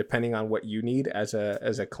going and depending on what you need as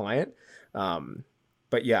a client.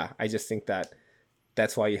 But yeah, I just think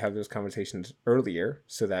that's why you have those conversations earlier,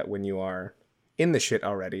 so that when you are in the shit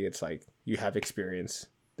already, it's like you have experience.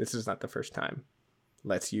 This is not the first time.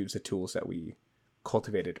 Let's use the tools that we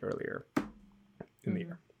cultivated earlier in the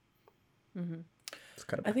year. Mm-hmm.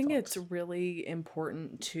 Kind of I think it's really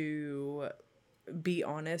important to be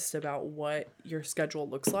honest about what your schedule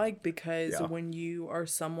looks like, because when you are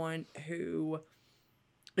someone who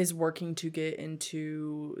is working to get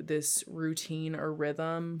into this routine or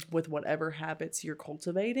rhythm with whatever habits you're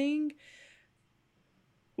cultivating,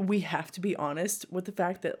 we have to be honest with the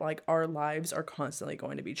fact that like our lives are constantly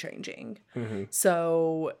going to be changing. Mm-hmm.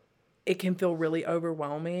 So it can feel really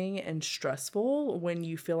overwhelming and stressful when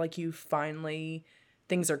you feel like you finally,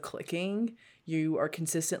 things are clicking, you are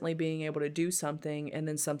consistently being able to do something, and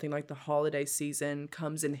then something like the holiday season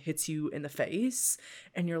comes and hits you in the face,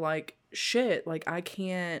 and you're like, shit, like I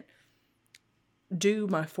can't do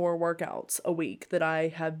my 4 workouts a week that I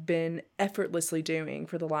have been effortlessly doing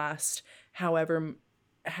for the last however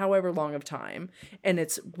long of time, and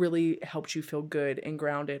it's really helped you feel good and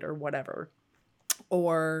grounded or whatever.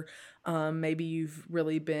 Or maybe you've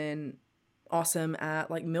really been awesome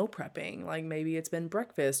at like meal prepping, like maybe it's been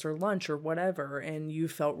breakfast or lunch or whatever, and you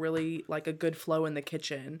felt really like a good flow in the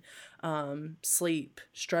kitchen. Sleep,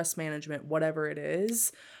 stress management, whatever it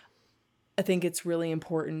is, I think it's really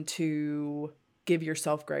important to give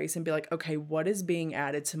yourself grace and be like, okay, what is being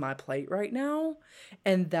added to my plate right now?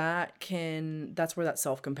 And that's where that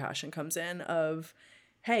self-compassion comes in of,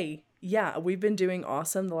 hey, yeah, we've been doing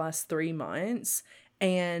awesome the last 3 months,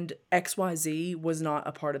 and XYZ was not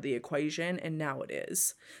a part of the equation, and now it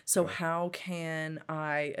is. So how can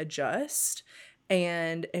I adjust?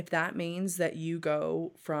 And if that means that you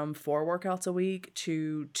go from 4 workouts a week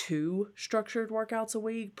to 2 structured workouts a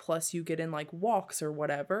week, plus you get in like walks or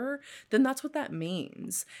whatever, then that's what that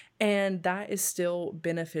means. And that is still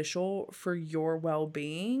beneficial for your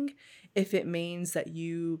well-being. If it means that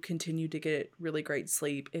you continue to get really great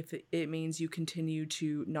sleep, if it means you continue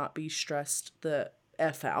to not be stressed the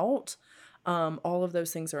F out, all of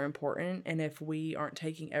those things are important. And if we aren't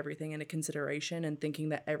taking everything into consideration and thinking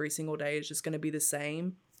that every single day is just going to be the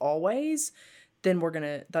same always, then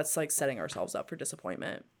that's like setting ourselves up for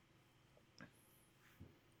disappointment.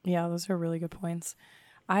 Yeah, those are really good points.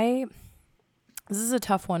 This is a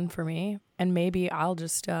tough one for me, and maybe I'll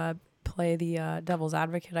just play the devil's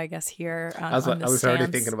advocate, I guess, here. I was already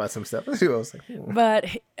thinking about some stuff. I was like, But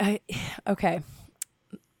okay.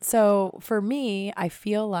 So for me, I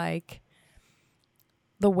feel like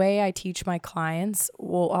the way I teach my clients,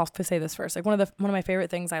 well, I'll say this first. Like one of my favorite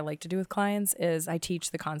things I like to do with clients is I teach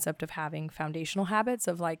the concept of having foundational habits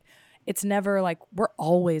of like, it's never like we're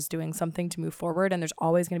always doing something to move forward, and there's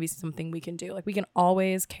always going to be something we can do. Like we can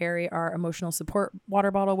always carry our emotional support water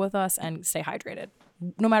bottle with us and stay hydrated,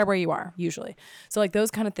 no matter where you are, usually. So like those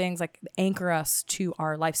kind of things like anchor us to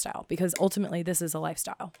our lifestyle, because ultimately this is a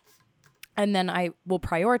lifestyle. And then I will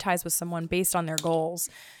prioritize with someone based on their goals.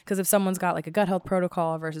 Because if someone's got like a gut health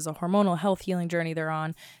protocol versus a hormonal health healing journey they're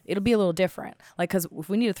on, it'll be a little different. Like, because if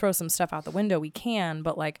we need to throw some stuff out the window, we can,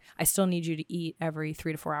 but like, I still need you to eat every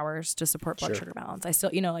 3 to 4 hours to support blood sugar balance. I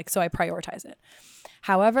still, so I prioritize it.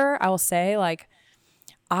 However, I will say like,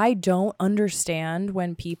 I don't understand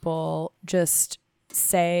when people just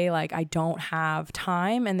say like I don't have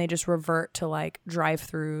time and they just revert to like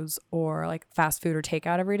drive-throughs or like fast food or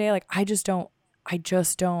takeout every day. Like I just don't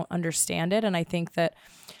understand it. And I think that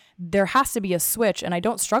there has to be a switch, and I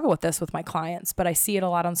don't struggle with this with my clients, but I see it a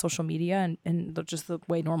lot on social media and just the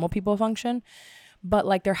way normal people function. But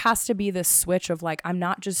like there has to be this switch of like, I'm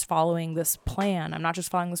not just following this plan, I'm not just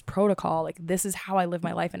following this protocol, like this is how I live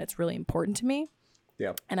my life and it's really important to me.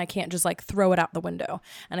 Yep. And I can't just like throw it out the window.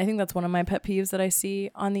 And I think that's one of my pet peeves that I see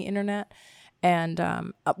on the internet. And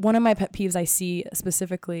one of my pet peeves I see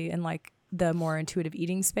specifically in like the more intuitive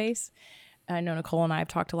eating space. I know Nicole and I have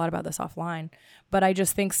talked a lot about this offline, but I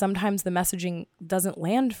just think sometimes the messaging doesn't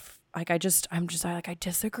land. I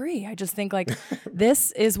disagree. I just think like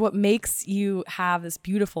this is what makes you have this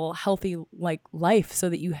beautiful, healthy like life so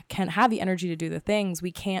that you can have the energy to do the things.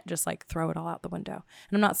 We can't just like throw it all out the window.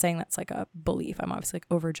 And I'm not saying that's like a belief. I'm obviously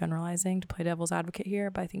like overgeneralizing to play devil's advocate here,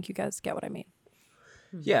 but I think you guys get what I mean.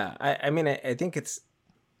 Yeah. I mean, I think it's,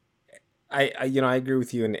 I agree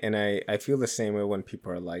with you. And I feel the same way when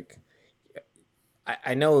people are like,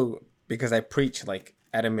 I know because I preach like,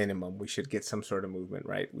 at a minimum, we should get some sort of movement,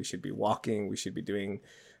 right? We should be walking. We should be doing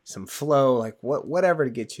some flow, like whatever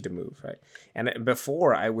to get you to move, right? And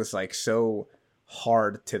before I was like so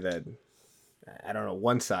hard to the, I don't know,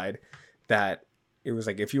 one side that it was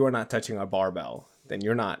like, if you are not touching a barbell, then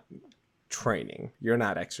you're not training. You're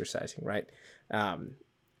not exercising, right?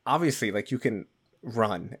 Obviously, like you can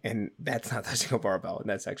run and that's not touching a barbell and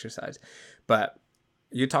that's exercise. But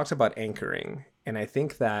you talked about anchoring. And I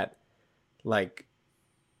think that like,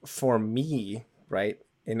 for me, right,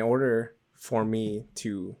 in order for me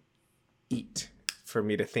to eat, for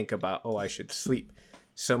me to think about, I should sleep,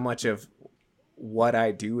 so much of what I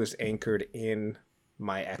do is anchored in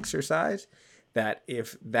my exercise that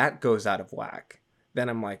if that goes out of whack, then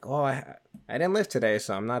I'm like, oh, I didn't lift today,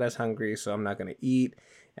 so I'm not as hungry, so I'm not gonna eat,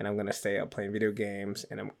 and I'm gonna stay up playing video games,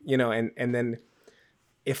 and I'm, and then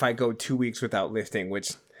if I go 2 weeks without lifting,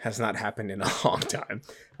 which has not happened in a long time,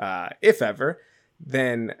 if ever,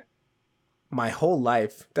 then my whole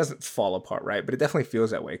life doesn't fall apart, right? But it definitely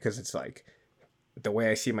feels that way because it's like the way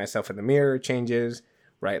I see myself in the mirror changes,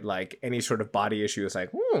 right? Like any sort of body issue is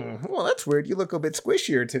like, well, that's weird. You look a bit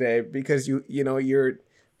squishier today because your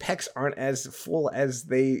pecs aren't as full as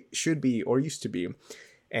they should be or used to be.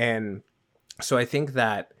 And so I think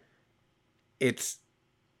that it's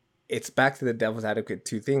back to the devil's advocate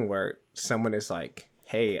 2 thing where someone is like,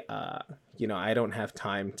 hey, I don't have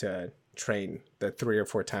time to train the 3 or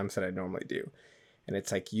 4 times that I normally do. And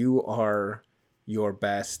it's like, you are your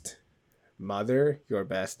best mother, your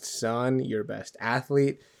best son, your best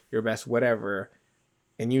athlete, your best whatever.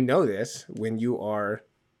 And you know this when you are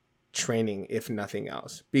training, if nothing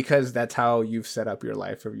else, because that's how you've set up your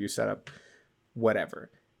life or you set up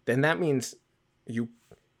whatever. Then that means you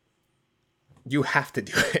have to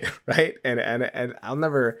do it, right? And I'll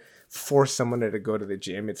never force someone to go to the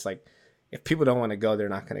gym. It's like, if people don't want to go, they're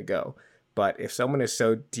not going to go. But if someone is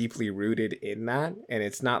so deeply rooted in that, and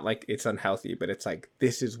it's not like it's unhealthy, but it's like,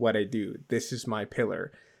 this is what I do, this is my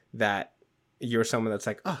pillar, that you're someone that's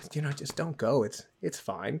like, oh, just don't go. It's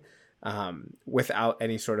fine. Without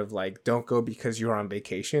any sort of like, don't go because you're on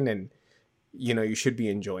vacation and, you should be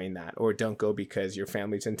enjoying that, or don't go because your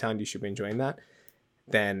family's in town, you should be enjoying that.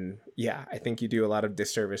 Then yeah, I think you do a lot of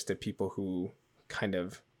disservice to people who kind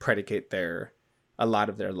of predicate a lot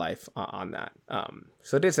of their life on that.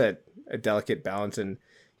 So it is a delicate balance, and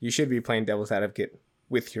you should be playing devil's advocate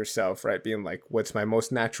with yourself, right? Being like, what's my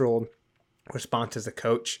most natural response as a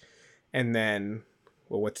coach? And then,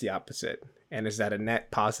 well, what's the opposite? And is that a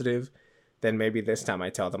net positive? Then maybe this time I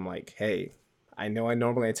tell them like, hey, I know I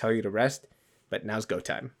normally tell you to rest, but now's go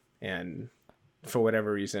time. And for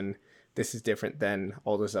whatever reason, this is different than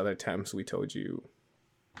all those other times we told you,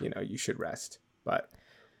 you should rest. But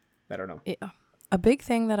I don't know. Yeah. A big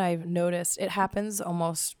thing that I've noticed, it happens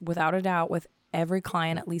almost without a doubt with every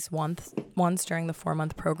client at least once during the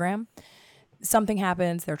 4-month program. Something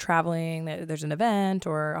happens, they're traveling, there's an event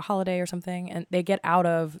or a holiday or something, and they get out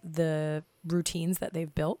of the routines that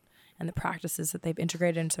they've built and the practices that they've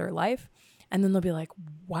integrated into their life. And then they'll be like,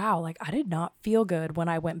 wow, like I did not feel good when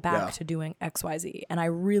I went back to doing XYZ. And I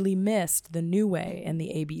really missed the new way and the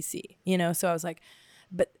ABC, So I was like,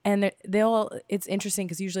 it's interesting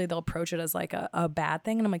because usually they'll approach it as like a bad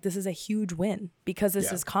thing. And I'm like, this is a huge win because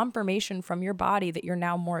this is confirmation from your body that you're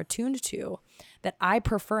now more attuned to, that I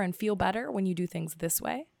prefer and feel better when you do things this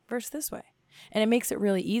way versus this way. And it makes it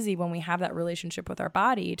really easy when we have that relationship with our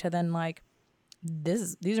body to then like,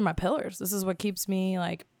 these are my pillars. This is what keeps me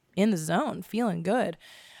like in the zone, feeling good.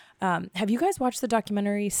 Have you guys watched the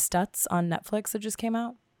documentary Stutz on Netflix that just came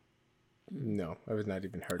out? No, I was not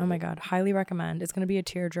even heard of it. Oh my God. Highly recommend. It's going to be a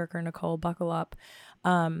tearjerker, Nicole. Buckle up.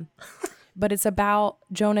 But it's about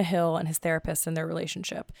Jonah Hill and his therapist and their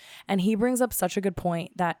relationship. And he brings up such a good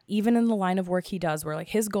point that even in the line of work he does, where like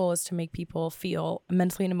his goal is to make people feel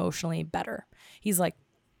mentally and emotionally better. He's like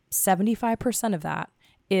 75% of that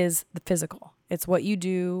is the physical. It's what you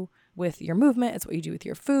do with your movement. It's what you do with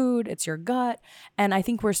your food. It's your gut. And I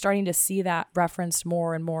think we're starting to see that referenced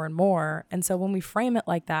more and more and more. And so when we frame it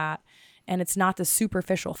like that, and it's not the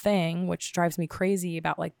superficial thing, which drives me crazy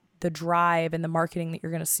about like the drive and the marketing that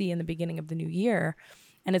you're going to see in the beginning of the new year.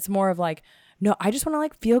 And it's more of like, no, I just want to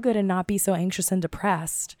like feel good and not be so anxious and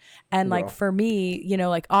depressed. And like for me,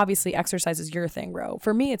 like obviously exercise is your thing, Ro.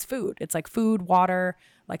 For me, it's food. It's like food, water,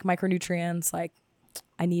 like micronutrients. Like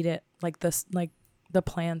I need it. Like this, like the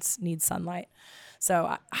plants need sunlight. So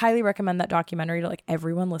I highly recommend that documentary to like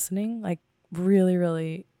everyone listening. Like really,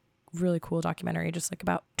 really, really cool documentary, just like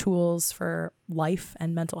about tools for life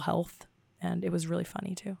and mental health. And it was really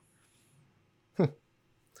funny too.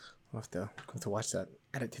 I'll have to watch that.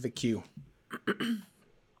 Add it to the queue.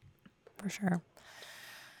 For sure.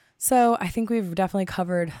 So I think we've definitely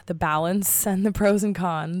covered the balance and the pros and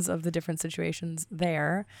cons of the different situations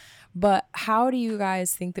there. But how do you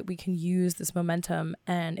guys think that we can use this momentum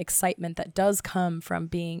and excitement that does come from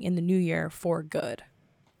being in the new year for good?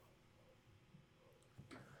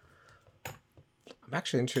 I'm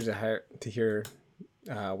actually interested to hear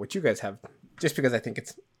what you guys have, just because I think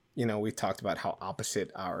it's, we've talked about how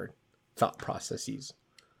opposite our thought processes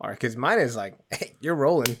are. Because mine is like, hey, you're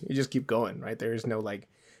rolling, you just keep going, right? There is no like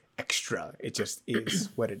extra. It just is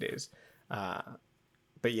what it is.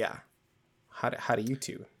 But yeah, how do you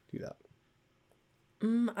two do that?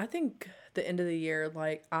 I think the end of the year,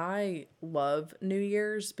 like I love New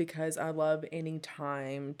Year's because I love any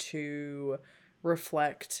time to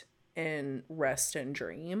reflect and rest and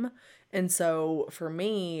dream. And so for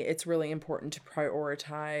me, it's really important to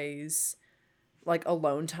prioritize like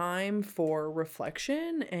alone time for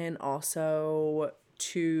reflection, and also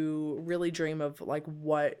to really dream of like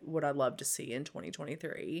what would I love to see in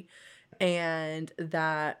 2023. And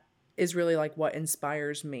that is really like what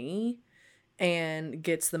inspires me and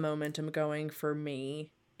gets the momentum going for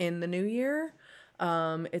me in the new year.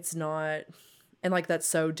 It's not, and like that's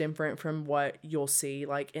so different from what you'll see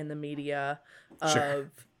like in the media of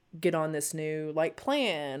Sure. get on this new like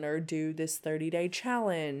plan or do this 30-day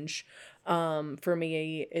challenge. For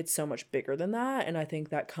me, it's so much bigger than that. And I think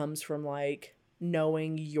that comes from like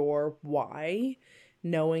knowing your why,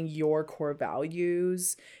 knowing your core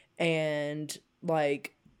values, and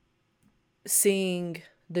like seeing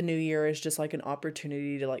the new year as just like an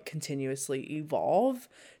opportunity to like continuously evolve,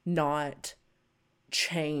 not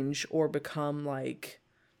change or become like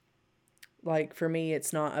for me,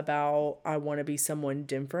 it's not about I want to be someone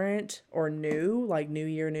different or new, like new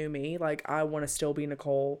year, new me. Like I want to still be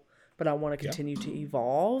Nicole, but I want to continue to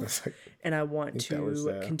evolve, It's like, and I want think that was,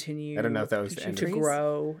 to continue I don't know if that was the end to of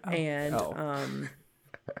grow Oh. and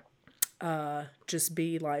just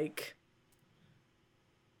be like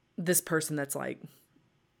this person that's like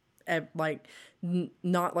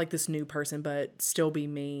not like this new person, but still be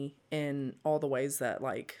me in all the ways that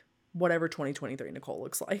like whatever 2023 Nicole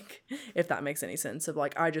looks like, if that makes any sense. Of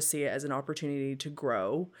like, I just see it as an opportunity to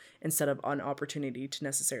grow instead of an opportunity to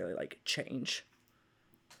necessarily like change.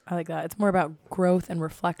 I like that. It's more about growth and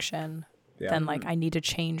reflection Yeah. than like I need to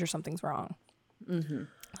change or something's wrong. Mm-hmm.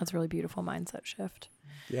 That's a really beautiful mindset shift.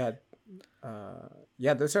 Yeah.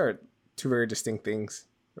 Yeah, those are two very distinct things,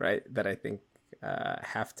 right? That I think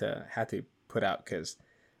have to put out, because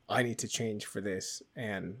I need to change for this,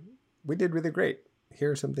 and we did really great.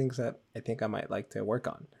 Here are some things that I think I might like to work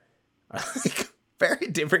on. Like, very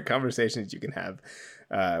different conversations you can have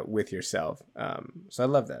with yourself. So I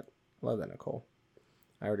love that. Love that, Nicole.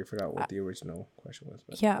 I already forgot what the original question was.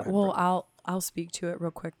 But Yeah, go ahead, well, bro. I'll speak to it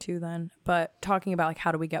real quick too then. But talking about like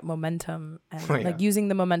how do we get momentum and Oh, yeah. like using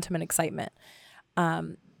the momentum and excitement.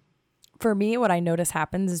 For me, what I notice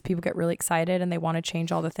happens is people get really excited and they want to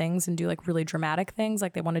change all the things and do like really dramatic things.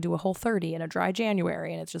 Like they want to do a whole 30 in a dry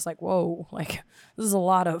January, and it's just like, whoa, like this is a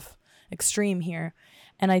lot of extreme here.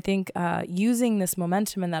 And I think using this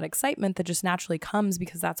momentum and that excitement that just naturally comes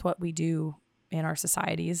because that's what we do in our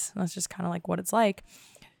societies. That's just kind of like what it's like.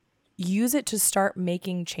 Use it to start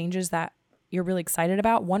making changes that you're really excited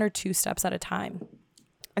about, 1 or 2 steps at a time.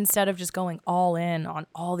 Instead of just going all in on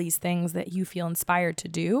all these things that you feel inspired to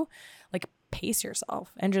do, like pace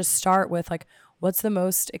yourself and just start with like, what's the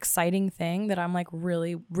most exciting thing that I'm like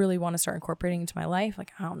really, really want to start incorporating into my life?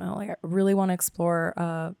 Like, I don't know, like I really want to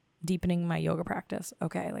explore deepening my yoga practice.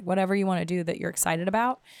 Okay, like whatever you want to do that you're excited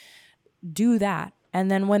about, do that. And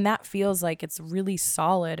then when that feels like it's really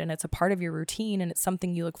solid and it's a part of your routine and it's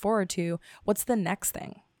something you look forward to, what's the next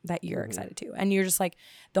thing that you're excited to? And you're just like,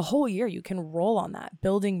 the whole year you can roll on that,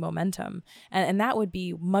 building momentum. And that would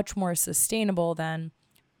be much more sustainable than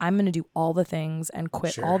I'm going to do all the things and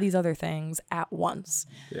quit all these other things at once.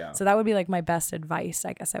 Yeah. So that would be like my best advice,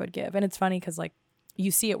 I guess I would give. And it's funny because like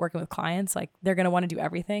you see it working with clients, like they're going to want to do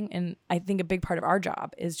everything. And I think a big part of our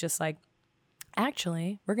job is just like,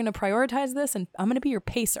 actually, we're going to prioritize this and I'm going to be your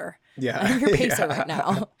pacer. Yeah. I'm your pacer right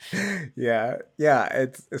now. Yeah.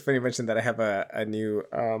 It's funny you mentioned that. I have a new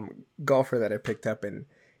golfer that I picked up, and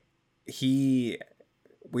we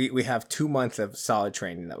have 2 months of solid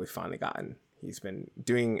training that we've finally gotten. He's been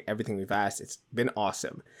doing everything we've asked. It's been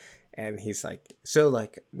awesome. And he's like, so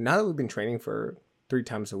like now that we've been training for 3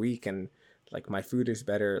 times a week and like my food is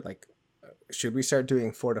better, like should we start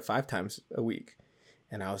doing 4 to 5 times a week?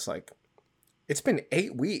 And I was like, it's been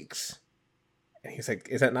 8 weeks. And he's like,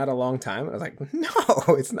 is that not a long time? I was like,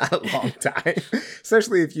 no, it's not a long time.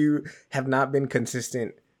 Especially if you have not been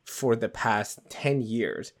consistent for the past 10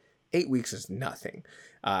 years. 8 weeks is nothing.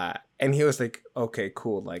 And he was like, okay,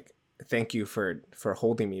 cool. Like, thank you for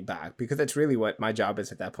holding me back. Because that's really what my job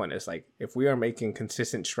is at that point. Is like, if we are making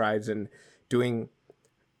consistent strides and doing,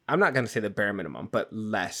 I'm not going to say the bare minimum, but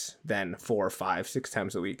less than 4, 5, 6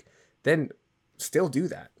 times a week, then still do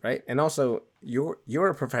that, right? And also, you're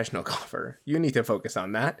a professional golfer. You need to focus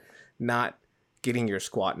on that, not getting your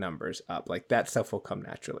squat numbers up. Like that stuff will come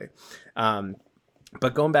naturally.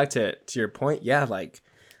 But going back to your point, yeah, like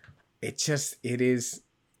it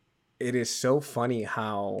is so funny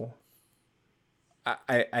how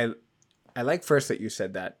I like first that you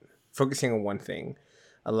said that focusing on one thing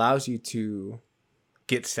allows you to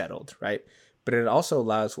get settled, right? But it also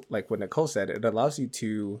allows, like what Nicole said, it allows you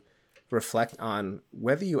to reflect on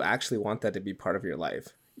whether you actually want that to be part of your life,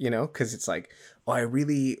 you know, because it's like, oh, I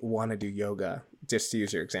really want to do yoga, just to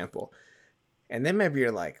use your example. And then maybe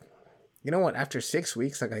you're like, you know what, after 6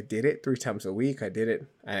 weeks, like I did it 3 times a week, I did it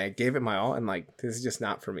and I gave it my all, and like, this is just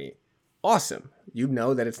not for me. Awesome. You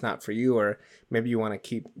know that it's not for you, or maybe you want to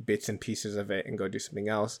keep bits and pieces of it and go do something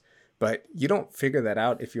else. But you don't figure that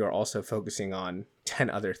out if you are also focusing on 10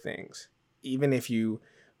 other things. Even if you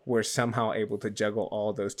were somehow able to juggle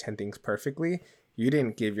all those 10 things perfectly, you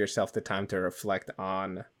didn't give yourself the time to reflect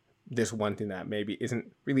on this one thing that maybe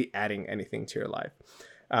isn't really adding anything to your life.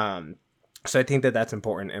 So I think that that's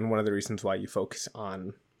important, and one of the reasons why you focus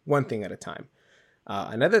on one thing at a time.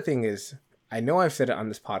 Another thing is, I know I've said it on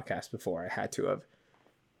this podcast before, I had to have,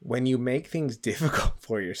 when you make things difficult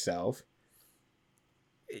for yourself,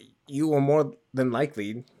 you will more than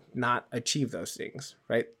likely not achieve those things,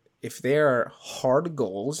 right? If there are hard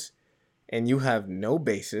goals and you have no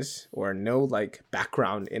basis or no like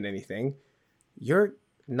background in anything, you're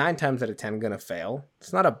 9 times out of 10 gonna fail.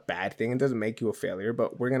 It's not a bad thing. It doesn't make you a failure,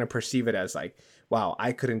 but we're gonna perceive it as like, wow,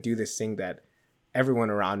 I couldn't do this thing that everyone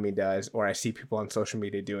around me does, or I see people on social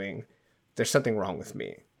media doing. There's something wrong with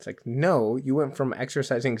me. It's like, no, you went from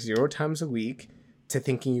exercising 0 times a week to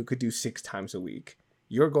thinking you could do 6 times a week.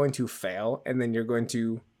 You're going to fail, and then you're going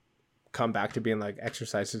to come back to being like,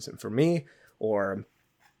 exercise isn't for me, or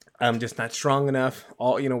I'm just not strong enough,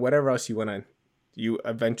 all, you know, whatever else you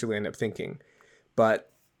eventually end up thinking.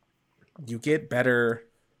 But you get better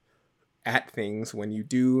at things when you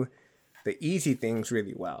do the easy things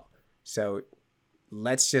really well. So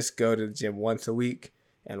let's just go to the gym once a week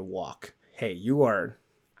and walk. Hey,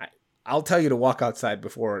 I'll tell you to walk outside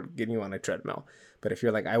before getting you on a treadmill. But if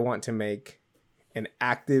you're like, I want to make an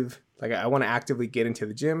active, like I want to actively get into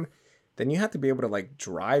the gym, then you have to be able to like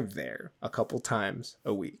drive there a couple times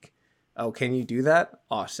a week. Oh, can you do that?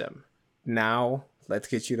 Awesome. Now let's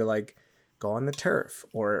get you to like go on the turf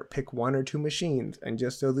or pick 1 or 2 machines and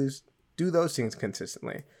just do those things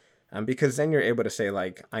consistently. Because then you're able to say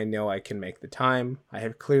like, I know I can make the time. I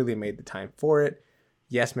have clearly made the time for it.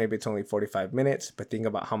 Yes, maybe it's only 45 minutes, but think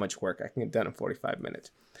about how much work I can get done in 45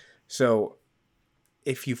 minutes. So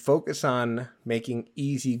if you focus on making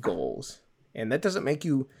easy goals, and that doesn't make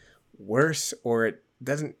you worse, or it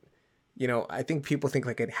doesn't, you know, I think people think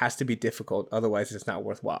like it has to be difficult, otherwise it's not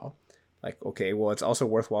worthwhile. Like, okay, well, it's also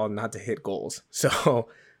worthwhile not to hit goals. So,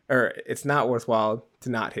 or it's not worthwhile to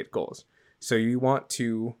not hit goals. So you want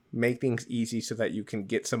to make things easy so that you can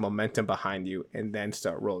get some momentum behind you and then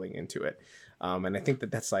start rolling into it. And I think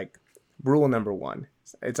that that's like rule number 1.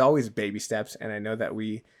 It's always baby steps. And I know that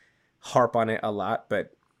we harp on it a lot,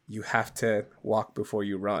 but you have to walk before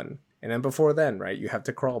you run. And then before then, right, you have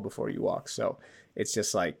to crawl before you walk. So it's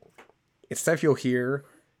just like, it's stuff you'll hear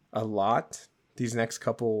a lot these next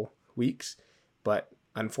couple weeks, but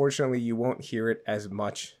unfortunately you won't hear it as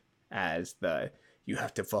much as you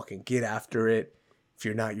have to fucking get after it. If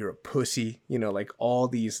you're not, you're a pussy, you know, like all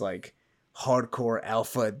these like hardcore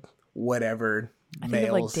alpha, whatever. I think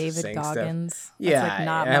of like David Goggins. Stuff. Yeah, like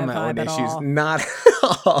not I have my my own vibe at issues. all. Not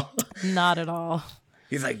at all. Not at all.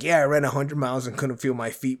 He's like, yeah, I ran 100 miles and couldn't feel my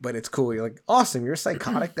feet, but it's cool. You're like, awesome. You're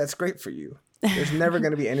psychotic. That's great for you. There's never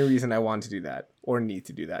going to be any reason I want to do that or need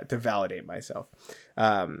to do that to validate myself.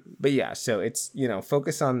 But yeah, so it's, you know,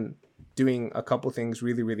 focus on doing a couple things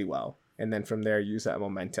really, really well. And then from there, use that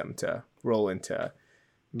momentum to roll into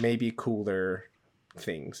maybe cooler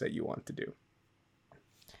things that you want to do.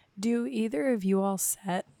 Do either of you all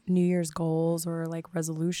set New Year's goals or like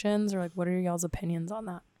resolutions, or like what are y'all's opinions on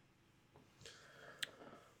that?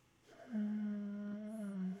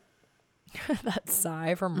 That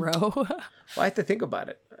sigh from Ro. Well, I have to think about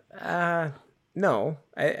it. No,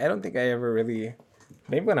 I don't think I ever really,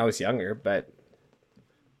 maybe when I was younger, but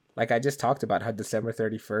like I just talked about how December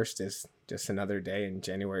 31st is just another day and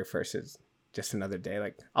January 1st is just another day.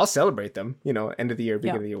 Like I'll celebrate them, you know, end of the year,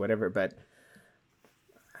 beginning of the year, whatever. But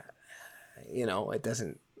you know, it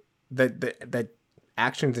doesn't, the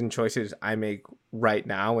actions and choices I make right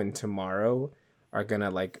now and tomorrow are going to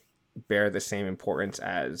like bear the same importance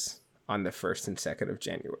as on the 1st and 2nd of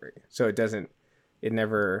January. So it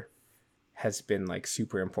never has been like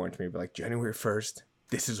super important to me, but like January 1st,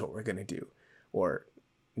 this is what we're going to do. Or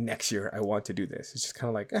next year, I want to do this. It's just kind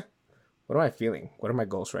of like, what am I feeling? What are my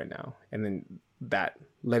goals right now? And then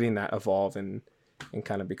letting that evolve and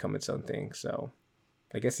kind of become its own thing. So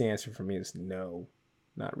I guess the answer for me is no,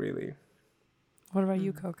 not really. What about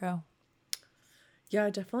you, Coco? Yeah, I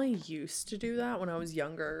definitely used to do that when I was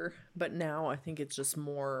younger, but now I think it's just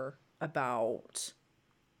more about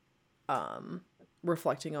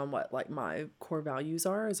reflecting on what like my core values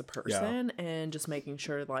are as a person and just making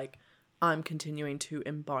sure like I'm continuing to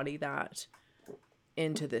embody that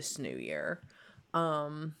into this new year.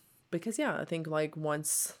 Because yeah, I think like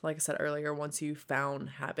I said earlier, once you've found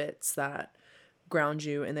habits that ground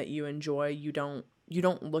you and that you enjoy, you don't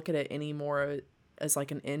look at it anymore as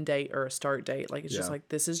like an end date or a start date. Like it's just like,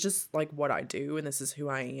 this is just like what I do and this is who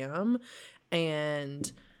I am.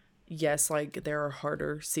 And yes, like there are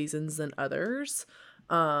harder seasons than others.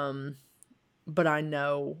 But I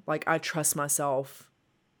know, like, I trust myself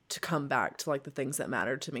to come back to like the things that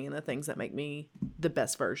matter to me and the things that make me the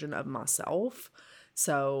best version of myself.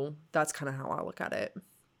 So that's kind of how I look at it.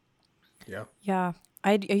 Yeah. Yeah.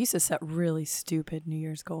 I used to set really stupid New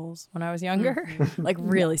Year's goals when I was younger. Like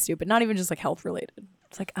really stupid. Not even just like health related.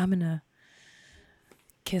 It's like, I'm going to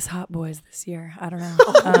kiss hot boys this year. I don't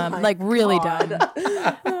know. Like really dumb.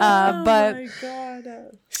 But my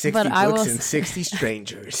God. 60 but I books will and 60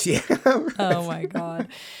 strangers. Yeah. Oh my God.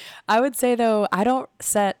 I would say though, I don't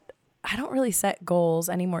really set goals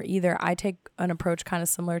anymore either. I take an approach kind of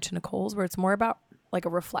similar to Nicole's where it's more about like a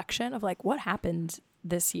reflection of like what happened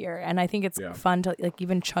this year. And I think it's fun to like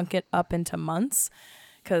even chunk it up into months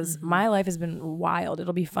because my life has been wild.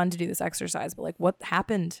 It'll be fun to do this exercise, but like what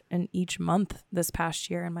happened in each month this past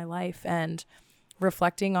year in my life and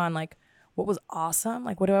reflecting on like what was awesome.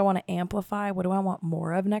 Like what do I want to amplify? What do I want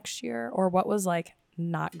more of next year? Or what was like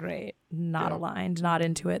not great, not aligned, not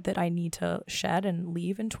into it that I need to shed and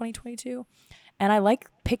leave in 2022. And I like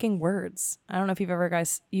picking words. I don't know if you've ever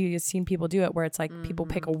you've seen people do it where it's like people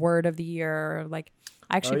pick a word of the year. Or like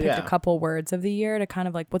I actually picked a couple words of the year to kind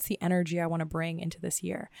of like, what's the energy I want to bring into this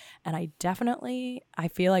year? And I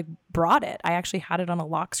feel like brought it. I actually had it on a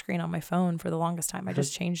lock screen on my phone for the longest time. I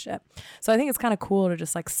just changed it. So I think it's kind of cool to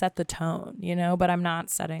just like set the tone, you know, but I'm not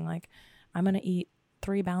setting like, I'm going to eat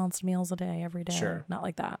 3 balanced meals a day every day. Sure. Not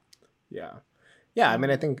like that. Yeah. Yeah. I mean,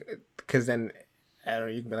 I think because then I don't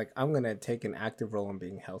know, you can be like, I'm going to take an active role in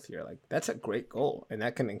being healthier. Like that's a great goal. And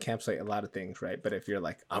that can encapsulate a lot of things, right? But if you're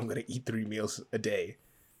like, I'm going to eat 3 meals a day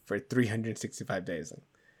for 365 days, like,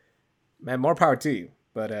 man, more power to you.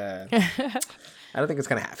 But I don't think it's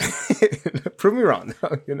going to happen. Prove me wrong,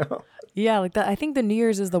 though, you know? Yeah, like that. I think the New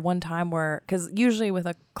Year's is the one time where, because usually with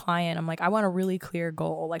a client, I'm like, I want a really clear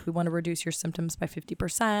goal. Like we want to reduce your symptoms by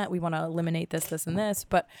 50%. We want to eliminate this, this, and this.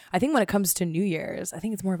 But I think when it comes to New Year's, I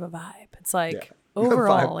think it's more of a vibe. It's like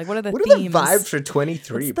overall, like what are the themes? What are the vibes for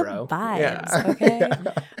 23, What's bro? The vibes, yeah.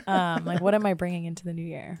 Okay. Like what am I bringing into the new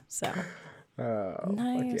year? So nice.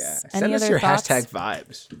 Yeah. Any Send us other your thoughts? hashtag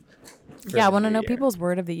vibes. Yeah, I want to know people's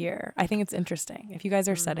word of the year. I think it's interesting. If you guys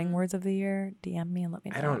are setting words of the year, DM me and let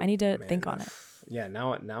me know. I need to think on it. Yeah,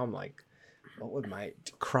 now I'm like, what would my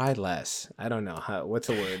cry less? I don't know what's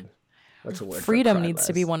a word. What's a word? Freedom needs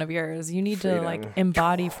to be one of yours. You need to like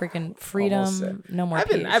embody freaking freedom. No more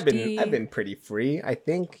PhD. I've been pretty free, I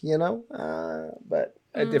think, you know, but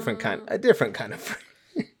a different kind of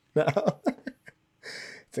free. No.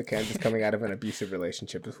 It's okay. I'm just coming out of an abusive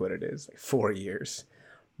relationship is what it is. Like 4 years.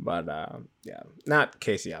 But yeah, not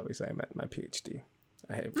Casey, obviously. I meant my PhD.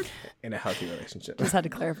 I have in a healthy relationship. Just had to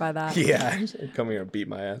clarify that. Yeah. Come here and beat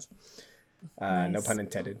my ass. Nice. No pun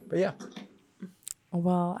intended. But yeah.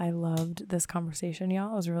 Well, I loved this conversation,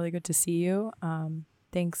 y'all. It was really good to see you.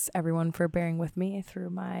 Thanks, everyone, for bearing with me through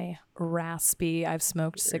my raspy, I've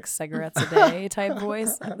smoked 6 cigarettes a day type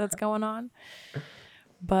voice that's going on.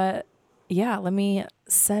 But yeah, let me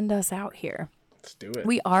send us out here. Let's do it.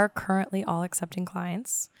 We are currently all accepting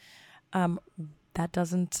clients. That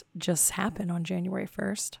doesn't just happen on January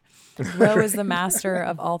 1st. Ro is the master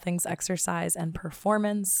of all things exercise and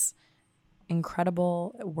performance.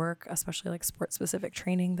 Incredible work, especially like sport-specific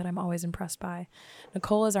training that I'm always impressed by.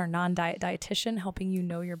 Nicole is our non-diet dietitian, helping you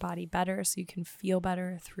know your body better so you can feel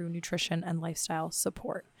better through nutrition and lifestyle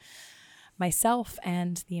support. Myself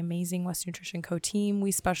and the amazing West Nutrition Co team,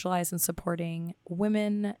 we specialize in supporting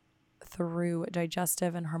women through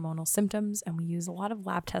digestive and hormonal symptoms, and we use a lot of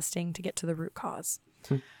lab testing to get to the root cause.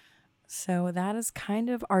 So that is kind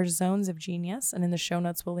of our zones of genius. And in the show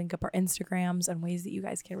notes, we'll link up our Instagrams and ways that you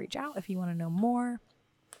guys can reach out if you want to know more.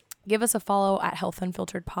 Give us a follow at Health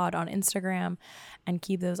Unfiltered Pod on Instagram and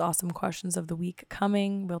keep those awesome questions of the week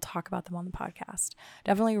coming. We'll talk about them on the podcast.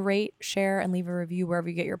 Definitely rate, share, and leave a review wherever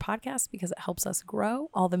you get your podcast because it helps us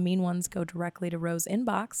grow. All the mean ones go directly to Ro's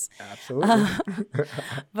inbox. Absolutely.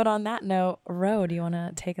 But on that note, Ro, do you want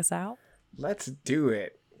to take us out? Let's do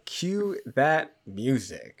it. Cue that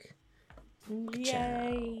music.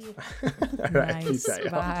 Yay. All right, Nice. peace out,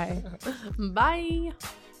 y'all. Bye. Bye.